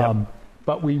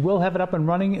 But we will have it up and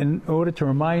running in order to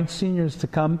remind seniors to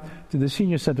come to the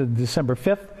Senior Center December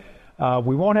 5th.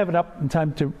 We won't have it up in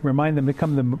time to remind them to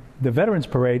come to the Veterans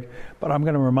Parade, but I'm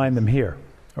going to remind them here.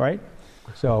 All right?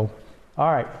 So,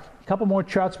 all right. A couple more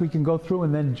charts we can go through,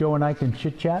 and then Joe and I can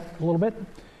chit-chat a little bit.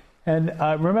 And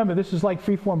remember, this is like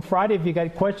Freeform Friday. If you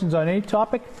got questions on any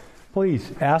topic,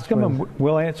 please ask them, and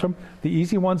we'll answer them. The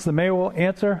easy ones the mayor will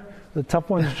answer. The tough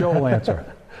ones Joe will answer.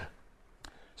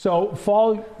 So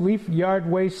fall leaf yard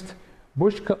waste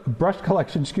brush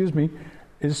collection,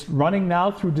 is running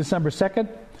now through December 2nd.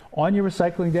 On your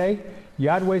recycling day,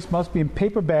 yard waste must be in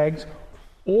paper bags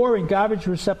or in garbage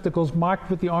receptacles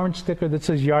marked with the orange sticker that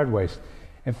says yard waste.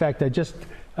 In fact,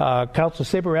 Councilor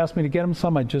Saber asked me to get him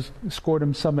some. I just scored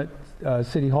him some at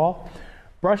City Hall.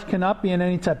 Brush cannot be in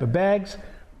any type of bags.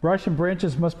 Brush and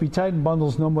branches must be tied in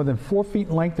bundles no more than 4 feet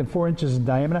in length and 4 inches in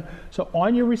diameter. So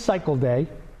on your recycle day,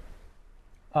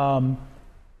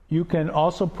 you can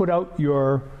also put out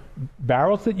your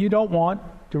barrels that you don't want,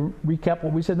 to recap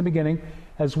what we said in the beginning,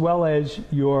 as well as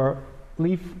your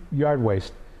leaf yard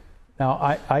waste.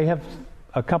 Now, I have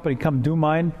a company come do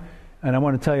mine, and I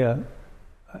want to tell you,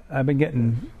 I've been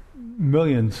getting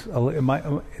millions.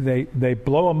 They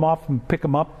blow them off and pick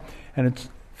them up, and it's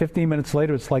 15 minutes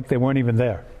later, it's like they weren't even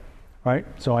there, right?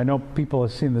 So I know people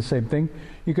have seen the same thing.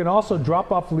 You can also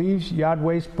drop off leaves, yard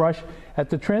waste, brush at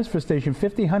the transfer station,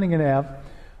 50 Huntington Ave,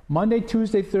 Monday,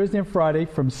 Tuesday, Thursday, and Friday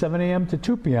from 7 a.m. to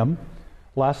 2 p.m.,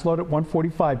 last load at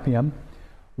 1:45 p.m.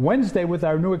 Wednesday with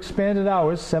our new expanded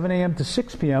hours, 7 a.m. to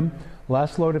 6 p.m.,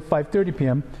 last load at 5:30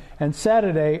 p.m., and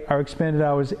Saturday, our expanded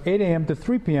hours, 8 a.m. to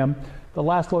 3 p.m., the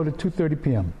last load at 2:30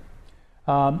 p.m.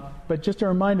 But just a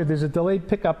reminder, there's a delayed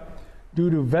pickup due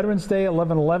to Veterans Day,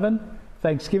 11/11,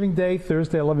 Thanksgiving Day,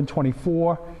 Thursday,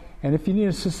 11/24, and if you need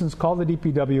assistance, call the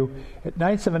DPW at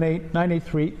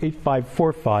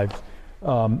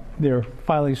 978-983-8545. They're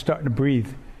finally starting to breathe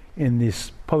in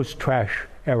this post-trash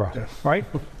era, right?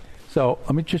 So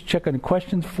let me just check on the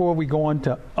questions before we go on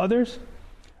to others.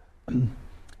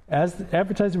 As the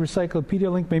advertised the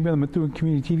Recyclopedia link, maybe on the Methuen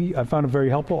Community TV, I found it very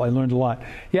helpful. I learned a lot.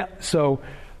 Yeah, so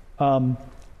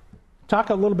talk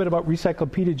a little bit about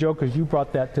Recyclopedia, Joe, because you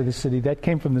brought that to the city. That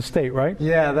came from the state, right?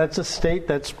 Yeah, that's a state.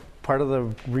 That's part of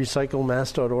the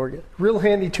recyclemass.org. Real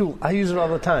handy tool. I use it all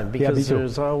the time because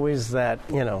there's always that,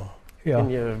 when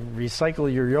you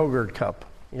recycle your yogurt cup.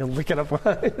 You look it up, on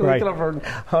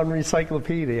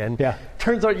Recyclopedia, and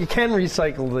turns out you can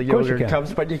recycle the yogurt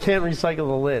cups, but you can't recycle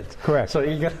the lids. Correct. So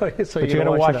you got to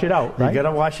wash it out. Right? You got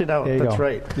to wash it out. There you That's go.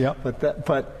 right. Yep.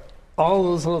 But all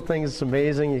those little things is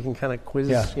amazing. You can kind of quiz,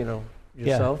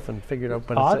 yourself and figure it out.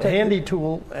 But it's a handy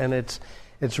tool, and it's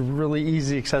really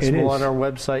easy, accessible on our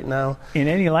website now. In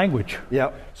any language.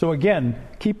 Yep. So again,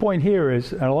 key point here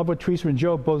is, and I love what Teresa and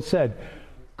Joe both said,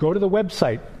 go to the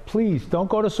website. Please don't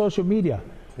go to social media.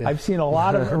 Yeah. I've seen a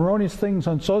lot of erroneous things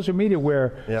on social media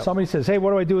where somebody says, hey,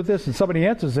 what do I do with this? And somebody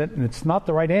answers it, and it's not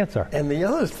the right answer. And the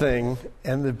other thing,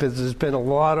 and there's been a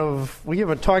lot of, we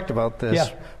haven't talked about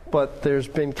this, but there's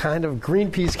been kind of,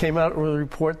 Greenpeace came out with a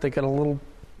report that got a little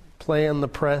play in the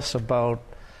press about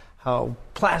how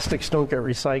plastics don't get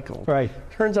recycled. Right.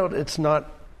 Turns out it's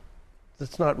not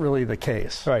really the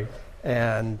case. Right.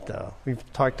 And we've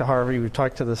talked to Harvey, we've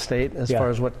talked to the state as far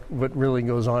as what really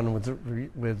goes on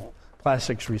with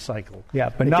plastics recycled. Yeah,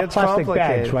 but not plastic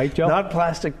bags, right, Joe? Not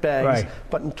plastic bags, right.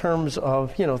 But in terms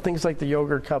of, things like the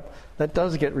yogurt cup, that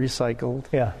does get recycled.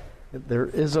 Yeah. There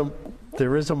is a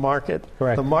market.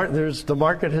 Correct. The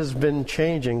market has been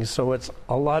changing, so it's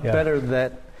a lot better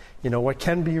that, what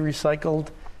can be recycled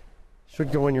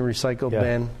should go in your recycle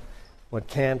bin. What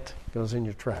can't goes in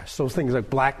your trash. So things like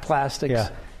black plastics,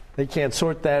 they can't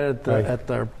sort that at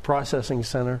the processing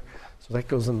center, so that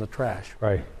goes in the trash.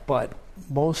 Right. But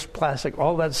most plastic,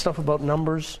 all that stuff about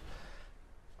numbers,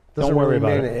 don't worry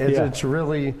about it. It's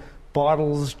really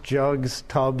bottles, jugs,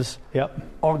 tubs,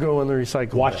 all go in the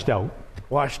recycle bin.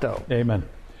 Washed out. Amen.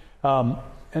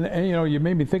 And you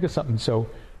made me think of something. So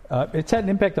it's had an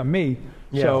impact on me.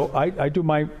 Yeah. So I do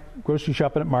my grocery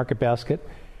shopping at Market Basket.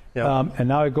 Yeah. And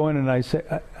now I go in and I say,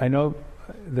 I know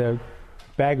the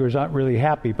baggers aren't really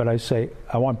happy, but I say,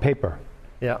 I want paper.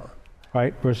 Yeah.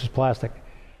 Right? Versus plastic.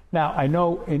 Now, I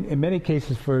know in many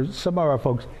cases for some of our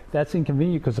folks, that's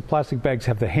inconvenient because the plastic bags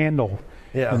have the handle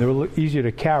and they're a little easier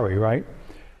to carry, right?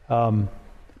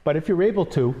 But if you're able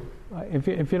to,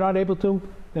 if you're not able to,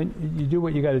 then you do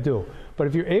what you got to do. But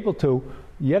if you're able to,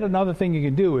 yet another thing you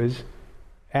can do is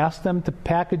ask them to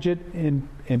package it in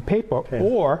paper,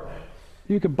 or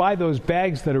you can buy those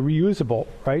bags that are reusable,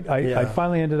 right? I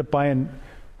finally ended up buying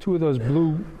 2 of those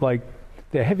blue,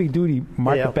 the heavy-duty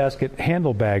Market Basket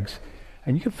handle bags,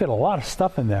 and you can fit a lot of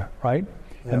stuff in there, right?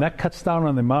 Yep. And that cuts down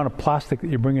on the amount of plastic that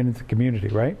you're bringing into the community,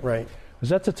 right? Right. Because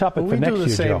that's a topic for next year, We do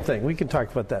the same Joe. thing. We can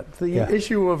talk about that. The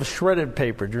issue of shredded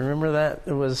paper, do you remember that?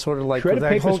 It was sort of like... Shredded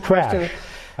paper is trash,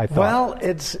 I thought. Well,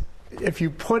 if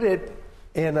you put it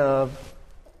in a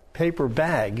paper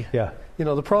bag,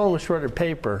 the problem with shredded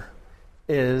paper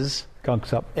is...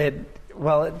 Gunks up.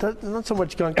 Not so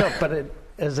much gunk up, but it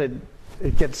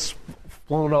gets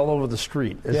blown all over the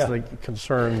street is the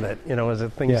concern that, as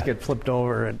things get flipped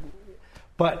over.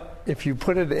 But if you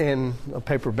put it in a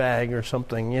paper bag or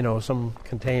something, some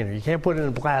container, you can't put it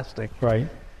in plastic. Right.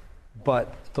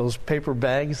 But those paper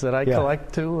bags that I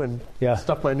collect too and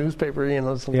stuff my newspaper,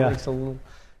 that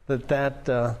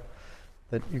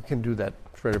you can do that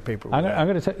shredded paper with. I'm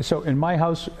going to tell you, so in my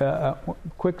house,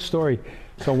 quick story.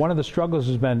 So one of the struggles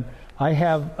has been, I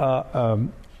have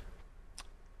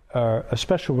a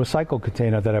special recycle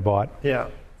container that I bought. Yeah.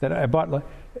 That I bought,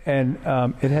 and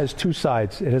it has 2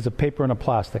 sides. It has a paper and a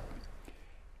plastic,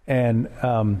 and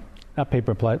not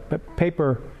paper and plastic, but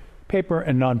paper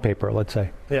and non-paper, let's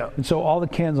say. Yeah. And so all the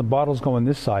cans and bottles go on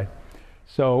this side.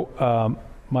 So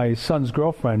my son's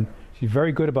girlfriend, She's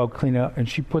very good about cleaning up, and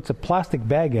she puts a plastic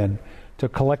bag in to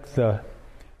collect the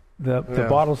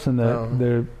bottles and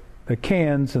the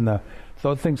cans and the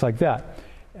things like that.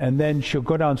 And then she'll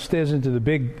go downstairs into the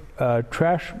big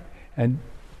trash and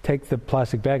take the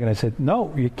plastic bag. And I said,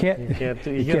 no, you can't. You got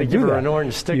to give her an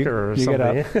orange sticker or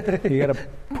something. You got to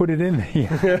put it in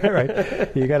there,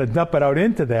 right? You got to dump it out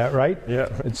into that, right? Yeah.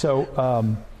 And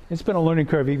so it's been a learning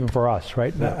curve even for us,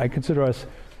 right? Yeah. I consider us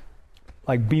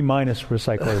like B-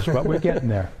 recyclers, but we're getting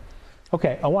there.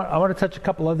 Okay, I want to touch a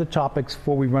couple other topics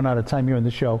before we run out of time here in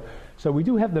the show. So we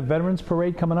do have the Veterans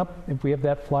Parade coming up, if we have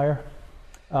that flyer.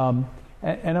 And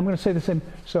I'm going to say the same.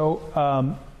 So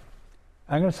I'm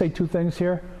going to say two things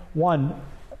here. One,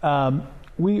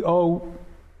 we owe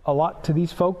a lot to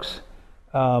these folks.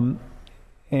 And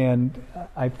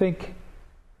I think,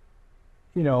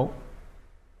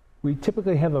 we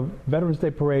typically have a Veterans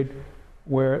Day parade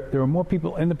where there are more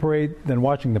people in the parade than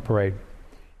watching the parade.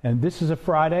 And this is a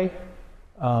Friday.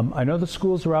 I know the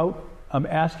schools are out. I'm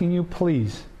asking you,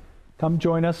 please, come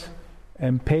join us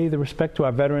and pay the respect to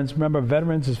our veterans. Remember,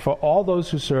 veterans is for all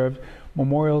those who served.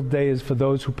 Memorial Day is for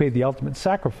those who paid the ultimate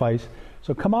sacrifice.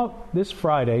 So come out this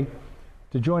Friday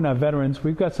to join our veterans.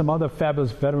 We've got some other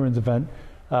fabulous veterans event.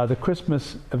 The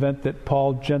Christmas event that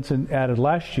Paul Jensen added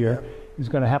last year is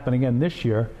going to happen again this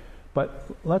year. But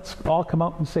let's all come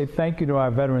out and say thank you to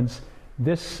our veterans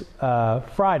this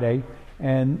Friday.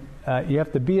 And you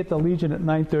have to be at the Legion at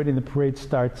 9:30, and the parade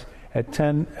starts at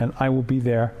 10, and I will be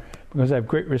there because I have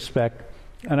great respect.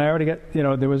 And I already got,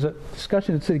 there was a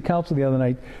discussion at City Council the other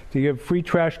night to give free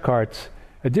trash carts,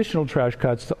 additional trash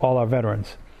carts to all our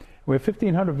veterans. We have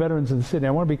 1,500 veterans in the city.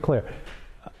 I want to be clear.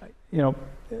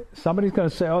 Somebody's going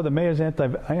to say, oh, the mayor's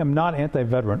I am not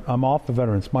anti-veteran. I'm all for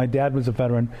veterans. My dad was a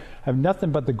veteran. I have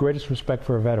nothing but the greatest respect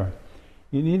for a veteran.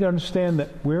 You need to understand that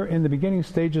we're in the beginning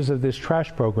stages of this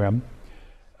trash program.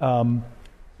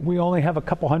 We only have a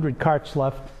couple hundred carts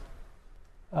left.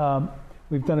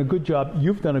 We've done a good job.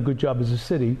 You've done a good job as a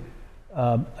city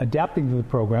adapting to the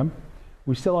program.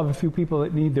 We still have a few people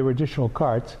that need their additional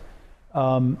carts.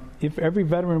 If every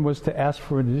veteran was to ask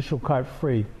for an additional cart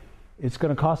free, it's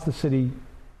going to cost the city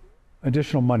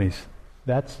additional monies.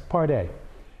 That's part A.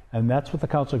 And that's what the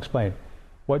council explained.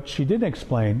 What she didn't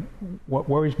explain, what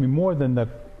worries me more than the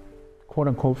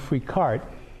quote-unquote free cart,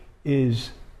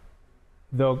 is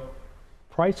the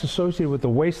price associated with the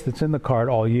waste that's in the cart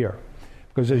all year.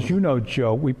 Because as you know,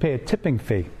 Joe, we pay a tipping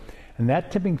fee. And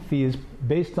that tipping fee is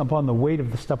based upon the weight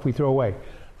of the stuff we throw away.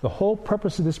 The whole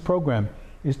purpose of this program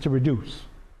is to reduce.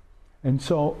 And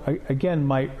so, again,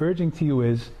 my urging to you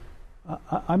is,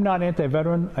 I'm not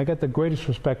anti-veteran. I got the greatest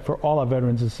respect for all our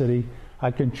veterans in the city.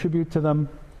 I contribute to them,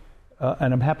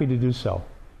 and I'm happy to do so.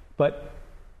 But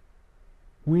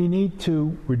we need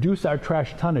to reduce our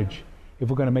trash tonnage if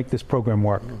we're going to make this program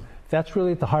work. That's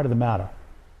really at the heart of the matter,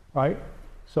 right?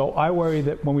 So I worry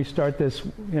that when we start this,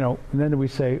 and then we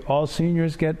say all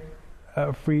seniors get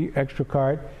a free extra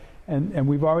card, and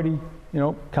we've already,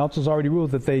 council's already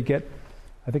ruled that they get,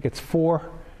 I think it's 4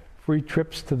 free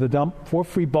trips to the dump, 4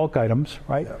 free bulk items,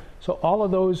 right? Yeah. So all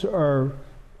of those are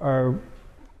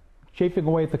chafing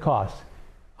away at the cost.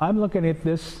 I'm looking at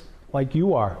this like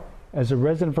you are, as a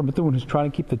resident from Methuen who's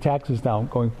trying to keep the taxes down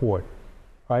going forward,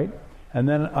 right? And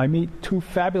then I meet 2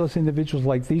 fabulous individuals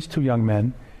like these 2 young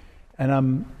men, and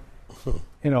I'm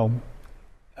more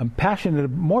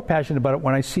passionate about it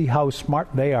when I see how smart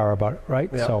they are about it, right?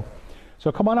 Yeah.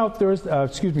 So come on out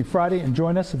Friday, and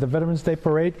join us at the Veterans Day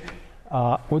Parade.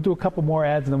 We'll do a couple more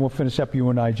ads, and then we'll finish up, you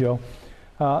and I, Joe.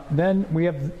 Then we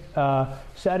have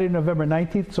Saturday, November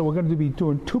 19th, so we're going to be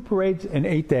doing 2 parades in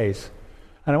 8 days.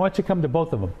 And I want you to come to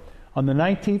both of them. On the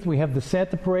 19th, we have the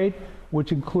Santa Parade,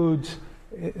 which includes,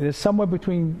 there's somewhere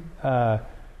between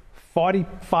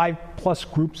 45-plus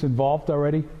groups involved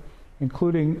already,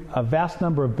 including a vast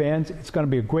number of bands. It's going to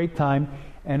be a great time,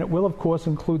 and it will, of course,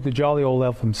 include the jolly old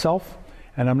elf himself.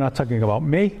 And I'm not talking about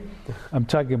me. I'm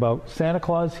talking about Santa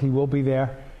Claus. He will be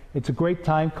there. It's a great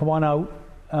time. Come on out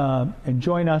and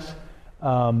join us.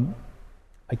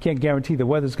 I can't guarantee the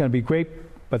weather's going to be great,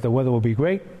 but the weather will be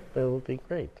great. It will be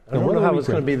great. I don't know how it's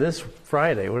going to be this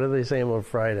Friday. What are they saying about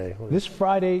Friday? This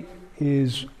Friday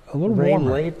is a little rain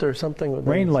warmer. Late or something?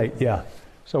 Rain late, yeah.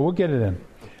 So we'll get it in.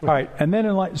 All right, and then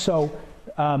so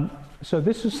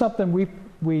this is something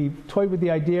we toyed with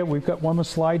the idea. We've got one more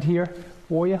slide here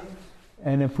for you.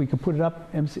 And if we can put it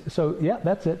up, so yeah,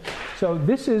 that's it. So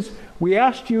this is, we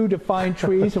asked you to find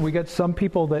trees, and we got some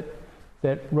people that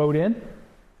wrote in.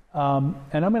 And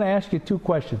I'm going to ask you 2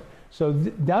 questions. So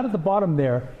down at the bottom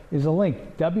there is a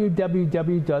link,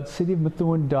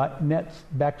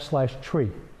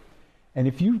 www.cityofmethuen.net/tree. And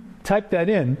if you type that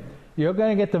in, you're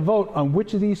going to get to vote on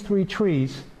which of these 3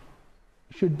 trees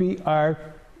should be our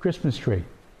Christmas tree.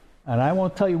 And I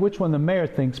won't tell you which one the mayor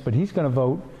thinks, but he's going to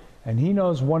vote, and he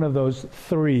knows one of those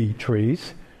 3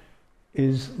 trees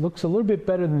looks a little bit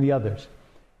better than the others.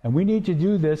 And we need to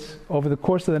do this over the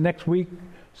course of the next week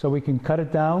so we can cut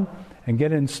it down and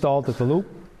get it installed at the loop.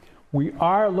 We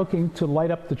are looking to light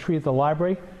up the tree at the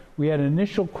library. We had an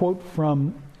initial quote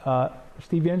from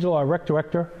Steve Angelo, our rec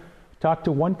director, talked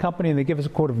to one company, and they give us a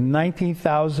quote of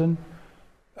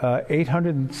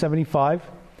 $19,875.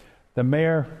 The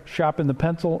mayor sharpened the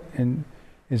pencil and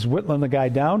is whittling the guy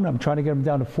down. I'm trying to get him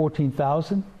down to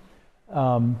 $14,000.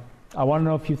 I want to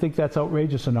know if you think that's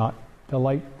outrageous or not, to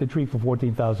light the tree for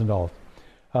 $14,000.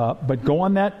 But go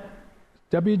on that,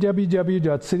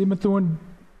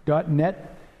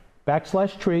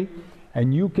 www.citymethuen.net/tree,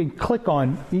 and you can click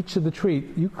on each of the tree.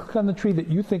 You click on the tree that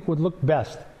you think would look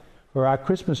best for our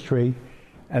Christmas tree,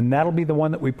 and that'll be the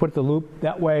one that we put at the loop.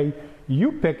 That way,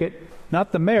 you pick it,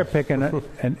 not the mayor picking it,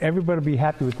 and everybody will be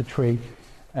happy with the tree.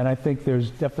 And I think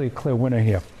there's definitely a clear winner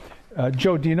here.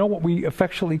 Joe, do you know what we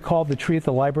affectionately call the tree at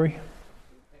the library?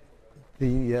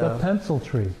 The pencil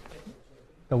tree.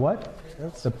 The what?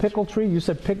 The pickle tree. You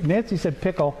said pick. Nancy said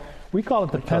pickle. We call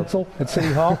it the pencil at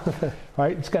City Hall.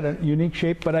 Right? It's got a unique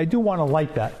shape, but I do want to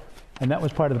light that, and that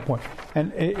was part of the point.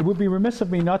 And it would be remiss of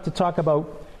me not to talk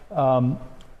about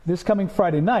this coming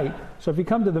Friday night. So if you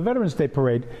come to the Veterans Day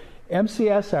Parade,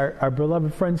 MCS, our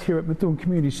beloved friends here at Methuen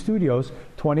Community Studios,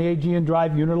 28 Gian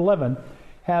Drive, Unit 11,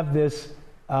 have this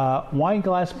wine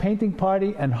glass painting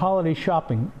party and holiday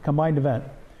shopping combined event.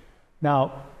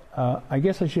 Now, I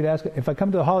guess I should ask, if I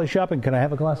come to the holiday shopping, can I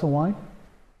have a glass of wine?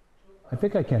 I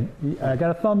think I can. I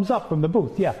got a thumbs up from the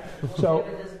booth, yeah. So,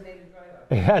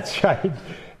 that's right.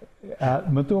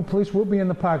 Methuen Police will be in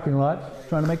the parking lot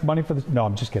trying to make money for this. No,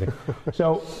 I'm just kidding.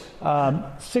 So,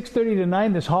 6:30 to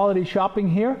 9, this holiday shopping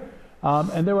here.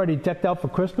 And they're already decked out for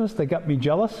Christmas. They got me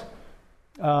jealous.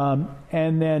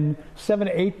 And then 7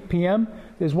 to 8 p.m.,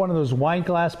 there's one of those wine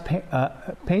glass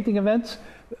painting events.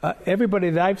 Everybody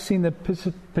that I've seen that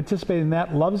participated in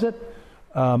that loves it.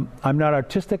 I'm not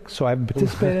artistic, so I haven't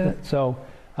participated in it. So,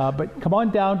 but come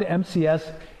on down to MCS,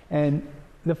 and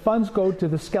the funds go to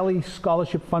the Skelly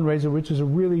Scholarship Fundraiser, which is a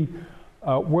really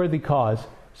worthy cause.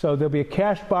 So there'll be a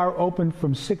cash bar open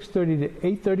from 6:30 to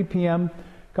 8:30 p.m.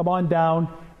 Come on down,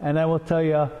 and I will tell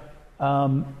you,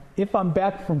 if I'm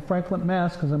back from Franklin,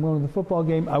 Mass., because I'm going to the football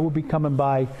game, I will be coming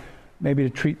by maybe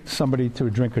to treat somebody to a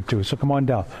drink or two. So come on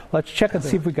down. Let's check and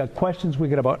see if we got questions. We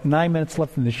got about 9 minutes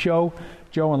left in the show.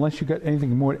 Joe, unless you got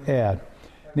anything more to add.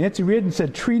 Nancy Reardon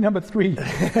said tree number 3,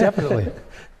 definitely.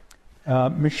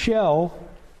 Morel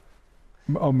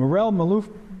Malouf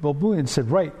Balboulian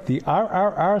said, right, the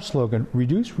RRR slogan,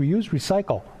 reduce, reuse,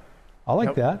 recycle. I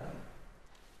like that.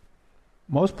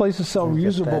 Most places sell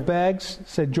reusable bags,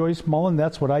 said Joyce Mullen.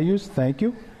 That's what I use. Thank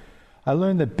you. I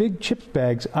learned that big chip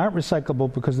bags aren't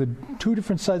recyclable because they're 2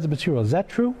 different sides of material. Is that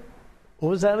true? What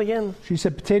was that again? She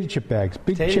said potato chip bags,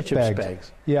 big chip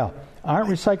bags. Yeah, aren't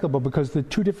recyclable because they're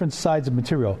 2 different sides of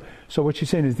material. So what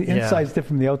she's saying is the inside's different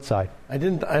from the outside. I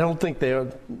don't think they are.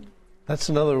 That's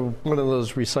another one of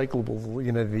those recyclable,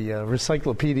 the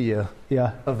Recyclopedia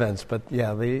events. But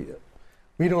yeah, we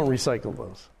don't recycle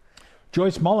those.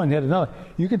 Joyce Mullen had another.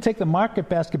 You can take the Market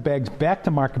Basket bags back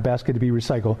to Market Basket to be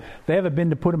recycled. They have a bin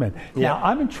to put them in. Yeah. Now,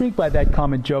 I'm intrigued by that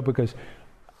comment, Joe, because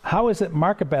how is it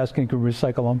Market Basket can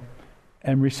recycle them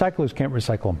and recyclers can't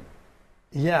recycle them?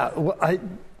 Yeah, well, I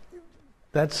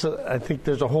think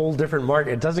there's a whole different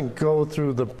market. It doesn't go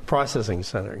through the processing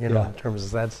center, in terms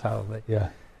of that's how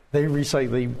they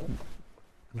recycle.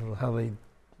 I don't know how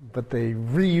but they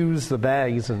reuse the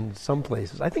bags in some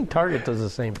places. I think Target does the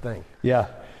same thing. Yeah.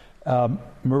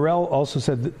 Morel also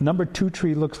said that number 2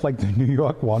 tree looks like the New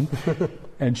York one,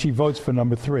 and she votes for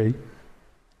number 3.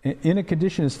 In a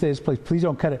condition to stay as place, please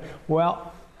don't cut it.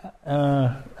 Well,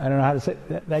 I don't know how to say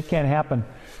it. That can't happen.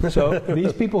 So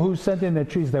these people who sent in their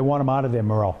trees, they want them out of there,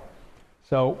 Morel.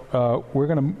 So we're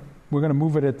gonna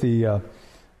move it at the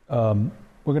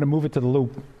we're gonna move it to the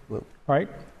loop. All right.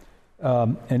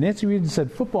 And Nancy Reardon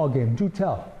said football game. Do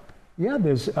tell. Yeah,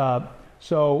 there's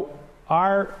so.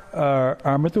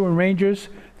 Our Methuen Rangers,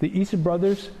 the Easton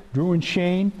brothers, Drew and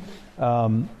Shane,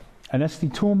 Anesti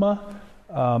Tuma,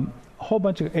 a whole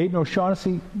bunch of Aiden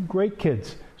O'Shaughnessy, great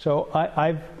kids. So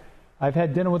I've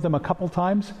had dinner with them a couple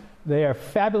times. They are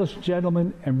fabulous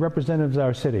gentlemen and representatives of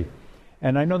our city.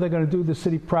 And I know they're going to do the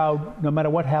city proud no matter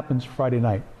what happens Friday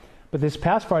night. But this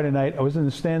past Friday night, I was in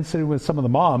the stand sitting with some of the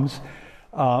moms.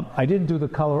 I didn't do the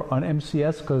color on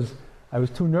MCS because I was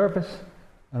too nervous.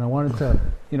 And I wanted to,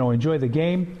 enjoy the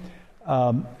game.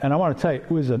 And I want to tell you,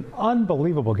 it was an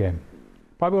unbelievable game.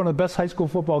 Probably one of the best high school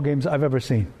football games I've ever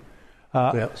seen.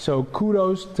 So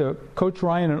kudos to Coach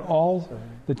Ryan and all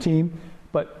the team.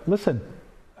 But listen,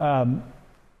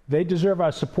 they deserve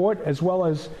our support, as well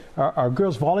as our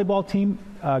girls volleyball team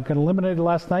got eliminated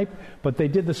last night, but they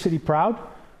did the city proud,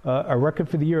 a record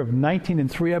for the year of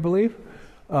 19-3, I believe.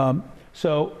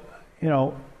 So,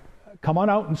 come on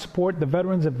out and support the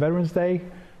veterans at Veterans Day,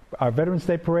 our Veterans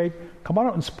Day parade. Come on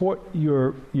out and support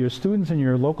your students in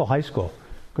your local high school,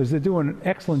 because they're doing an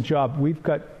excellent job. We've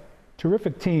got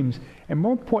terrific teams, and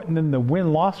more important than the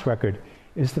win-loss record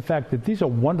is the fact that these are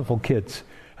wonderful kids,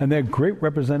 and they're great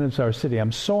representatives of our city.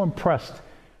 I'm so impressed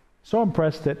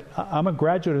that I'm a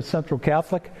graduate of Central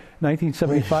Catholic,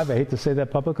 1975. I hate to say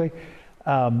that publicly.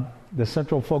 The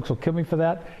Central folks will kill me for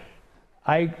that.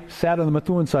 I sat on the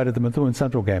Methuen side at the Methuen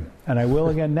Central game, and I will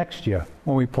again next year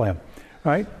when we play them.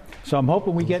 All right? So I'm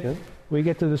hoping we get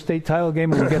to the state title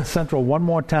game and we get Central one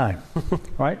more time,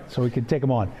 right? So we can take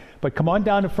them on. But come on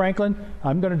down to Franklin.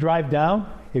 I'm going to drive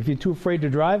down. If you're too afraid to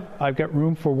drive, I've got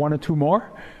room for one or two more.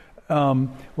 We're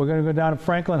going to go down to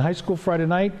Franklin High School Friday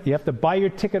night. You have to buy your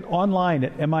ticket online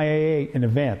at MIAA in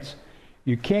advance.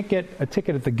 You can't get a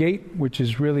ticket at the gate, which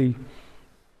is really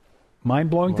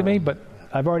mind-blowing to me, but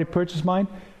I've already purchased mine.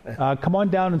 Come on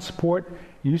down and support.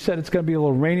 You said it's going to be a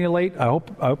little rainy late. I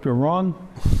hope you're wrong,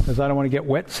 because I don't want to get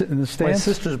wet sitting in the stands.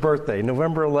 My sister's birthday,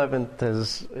 November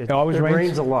 11th, it always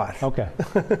rains a lot. Okay.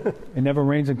 It never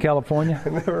rains in California?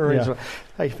 It never rains. Yeah.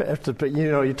 I have to, but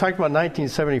you talked about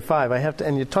 1975. I have to,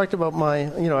 and you talked about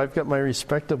I've got my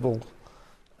respectable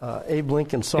Abe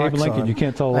Lincoln socks Abe Lincoln, on. You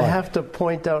can't tell a lot. I have to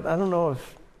point out, I don't know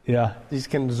if these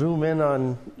can zoom in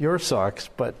on your socks,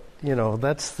 but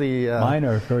that's the... Mine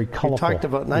are very colorful. You talked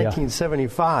about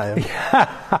 1975.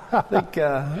 I think...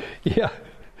 I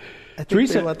think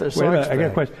Teresa, they let their socks wait a minute, back. I got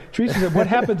a question. Teresa said, what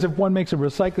happens if one makes a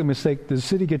recycling mistake? Does the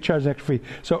city get charged extra fee?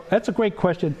 So that's a great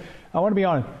question. I want to be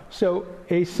honest. So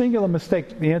a singular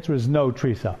mistake, the answer is no,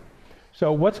 Teresa.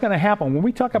 So what's going to happen? When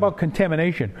we talk about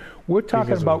contamination, we're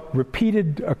talking about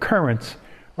repeated occurrence,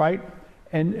 right?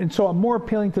 And so I'm more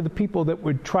appealing to the people that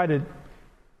would try to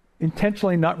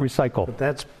intentionally not recycle. But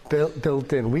that's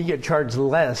built in. We get charged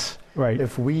less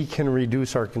if we can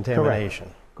reduce our contamination.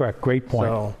 Correct. Great point.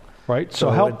 So, right.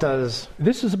 So it does.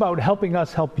 This is about helping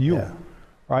us help you,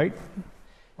 right?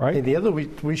 Right. And the other,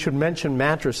 we should mention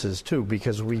mattresses too,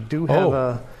 because we do have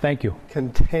a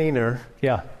container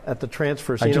at the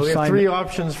transfer station. We have three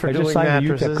options for doing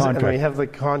mattresses, and we have the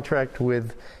contract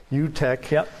with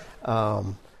UTEC.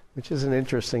 Which is an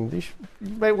interesting.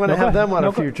 You might want to have them on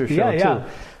a future show too.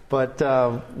 But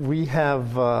we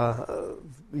have,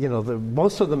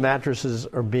 most of the mattresses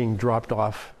are being dropped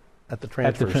off at the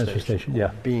transfer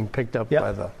station. Being picked up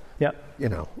by the.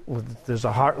 There's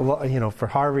a for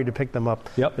Harvey to pick them up.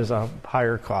 There's a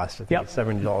higher cost. I think it's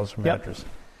 $70 per mattress.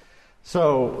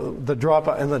 So the drop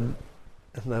and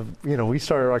we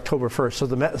started October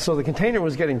 1st. So the container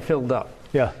was getting filled up.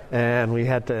 And we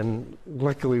had to. And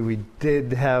luckily, we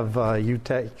did have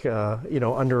UTEC,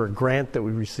 under a grant that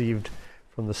we received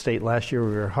from the state last year.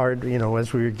 We were hard,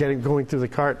 as we were going through the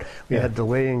cart, we had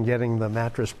delay in getting the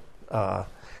mattress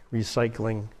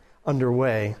recycling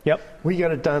underway. We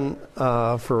got it done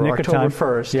for October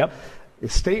 1st.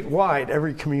 Statewide,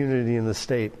 every community in the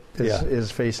state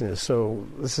is facing this. So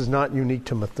this is not unique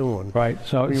to Methuen. Right.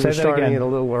 So we were starting it a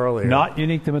little earlier. Not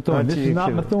unique to Methuen. This is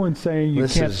not Methuen saying you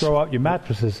can't throw out your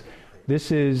mattresses.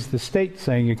 This is the state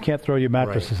saying you can't throw your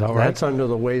mattresses out. Right. That's under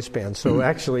the waistband. So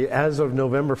actually, as of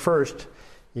November 1st,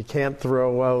 you can't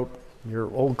throw out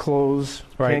your old clothes.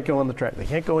 Can't go on the track. They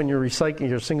can't go in your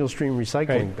single stream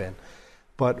recycling bin.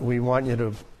 But we want you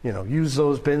to, use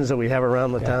those bins that we have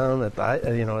around the town at the,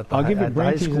 I'll give you a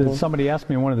brain teaser that somebody asked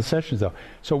me in one of the sessions, though.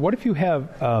 So what if you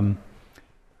have,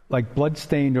 like,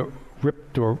 blood-stained or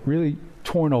ripped or really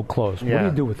torn old clothes? What do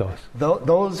you do with those?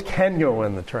 Those can go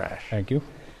in the trash. Thank you.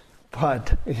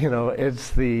 But,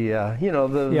 it's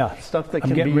the stuff that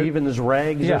can be even as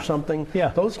rags or something.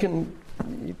 Those can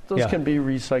be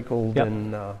recycled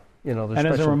and, and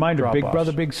as a reminder, Big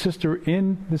Brother, Big Sister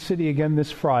in the city again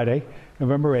this Friday,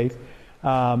 November 8th.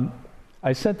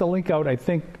 I sent the link out, I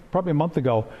think, probably a month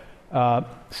ago.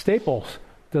 Staples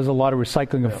does a lot of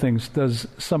recycling of things, does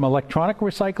some electronic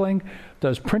recycling,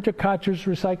 does printer cartridge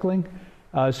recycling.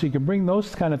 So you can bring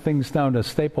those kind of things down to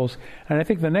Staples. And I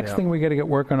think the next thing we got to get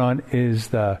working on is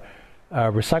the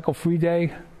Recycle Free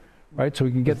Day, right? So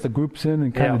we can get the groups in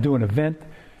and kind of do an event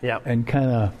and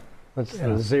kind of... That's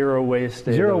the Zero Waste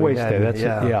Day. Zero Waste Day, that's it.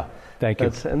 Yeah, thank you.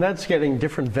 And that's getting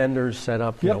different vendors set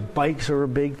up. Bikes are a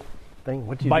big thing.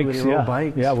 What do you Bikes, do with your old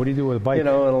bikes? Yeah, what do you do with a bike? You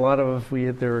know, and a lot of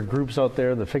there are groups out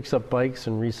there that fix up bikes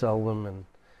and resell them, and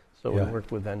so we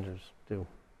work with vendors too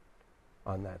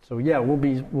on that. So yeah, we'll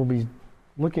be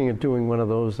looking at doing one of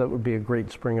those. That would be a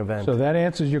great spring event. So that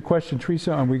answers your question,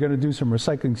 Teresa. Are we going to do some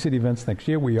Recycling City events next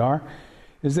year? We are.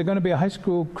 Is there going to be a high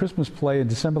school Christmas play in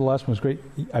December? The last one was great.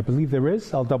 I believe there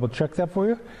is. I'll double check that for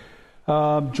you.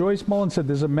 Joyce Mullen said,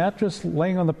 there's a mattress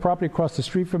laying on the property across the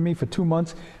street from me for 2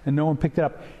 months and no one picked it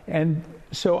up. And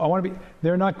so I want to be,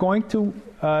 they're not going to,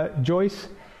 Joyce,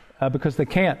 because they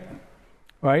can't,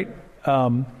 right?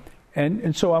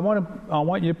 And so I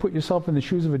want you to put yourself in the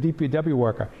shoes of a DPW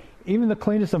worker. Even the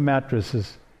cleanest of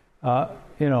mattresses, I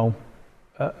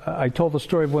told the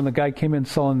story of when the guy came in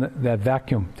selling that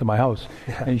vacuum to my house,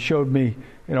 and he showed me,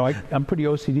 I'm pretty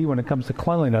OCD when it comes to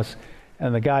cleanliness,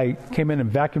 and the guy came in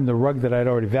and vacuumed the rug that I'd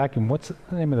already vacuumed. What's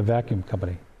the name of the vacuum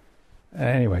company?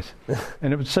 Anyways,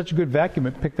 and it was such a good vacuum,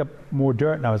 it picked up more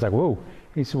dirt, and I was like, whoa.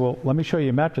 He said, well, let me show you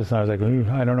your mattress. And I was like,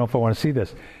 I don't know if I want to see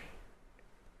this.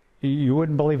 You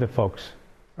wouldn't believe it, folks,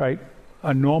 right?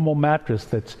 A normal mattress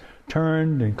that's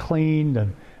turned and cleaned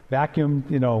and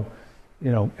vacuumed,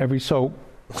 every so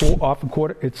often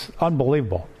quarter. It's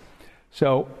unbelievable.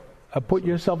 So put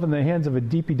yourself in the hands of a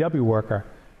DPW worker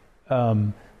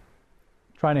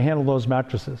trying to handle those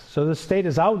mattresses. So the state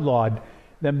has outlawed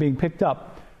them being picked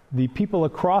up. The people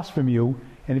across from you,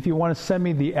 and if you want to send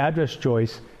me the address,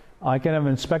 Joyce, I can have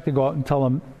an inspector go out and tell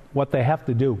them what they have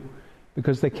to do,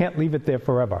 because they can't leave it there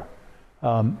forever.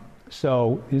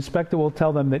 So the inspector will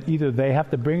tell them that either they have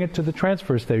to bring it to the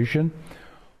transfer station,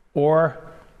 or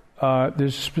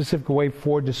there's a specific way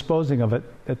for disposing of it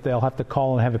that they'll have to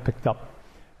call and have it picked up.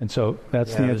 And so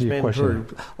that's the answer to your question.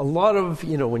 A lot of,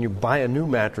 when you buy a new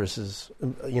mattress,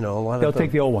 they'll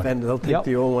take the old one. They'll take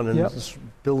the old one and just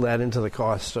build that into the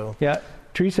cost. So yeah.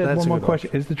 Teresa had one more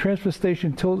question. Is the transfer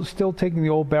station still taking the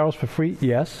old barrels for free?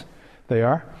 Yes, they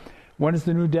are. When is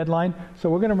the new deadline?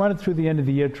 So we're going to run it through the end of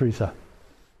the year, Teresa.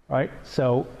 All right?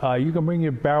 So you can bring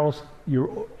your barrels,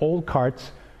 your old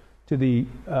carts, to the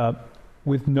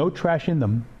with no trash in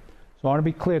them. So I want to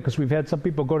be clear, because we've had some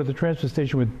people go to the transfer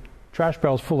station with trash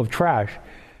barrels full of trash.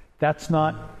 That's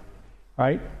not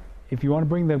right. If you want to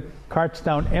bring the carts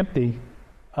down empty,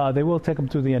 they will take them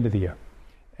through the end of the year.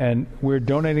 And we're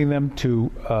donating them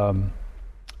to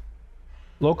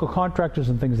local contractors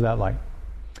and things of that like.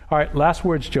 All right, last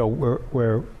words, Joe.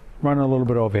 We're running a little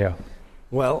bit over here.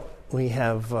 Well, we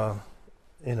have,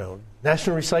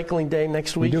 National Recycling Day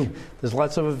next week. We do. There's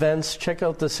lots of events. Check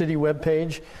out the city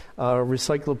webpage,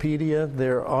 Recyclopedia.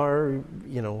 There are, I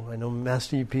know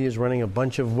MassDEP is running a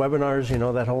bunch of webinars,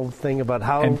 that whole thing about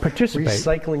how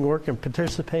recycling work and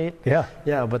participate. Yeah.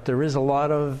 Yeah, but there is a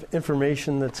lot of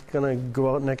information that's going to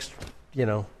go out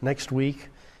next week,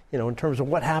 in terms of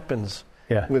what happens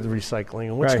with recycling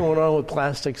and what's going on with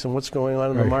plastics and what's going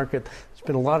on in the market. There's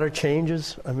been a lot of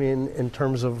changes, in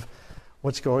terms of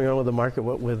what's going on with the market,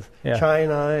 with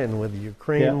China and with the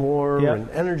Ukraine war and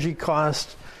energy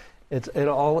costs. It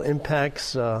all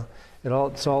impacts.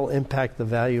 It's all impact the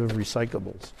value of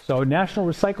recyclables. So National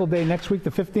Recycle Day next week, the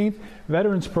 15th.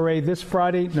 Veterans Parade this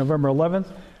Friday, November 11th.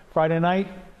 Friday night,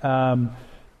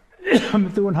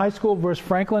 Methuen High School versus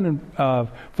Franklin in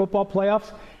football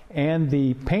playoffs, and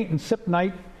the Paint and Sip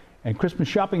Night and Christmas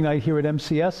Shopping Night here at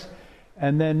MCS.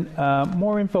 And then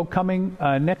more info coming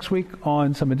next week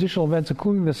on some additional events,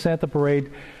 including the Santa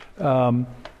Parade.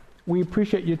 We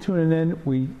appreciate you tuning in.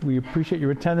 We appreciate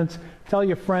your attendance. Tell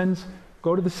your friends.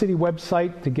 Go to the city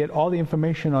website to get all the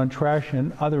information on trash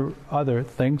and other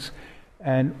things.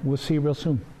 And we'll see you real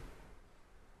soon.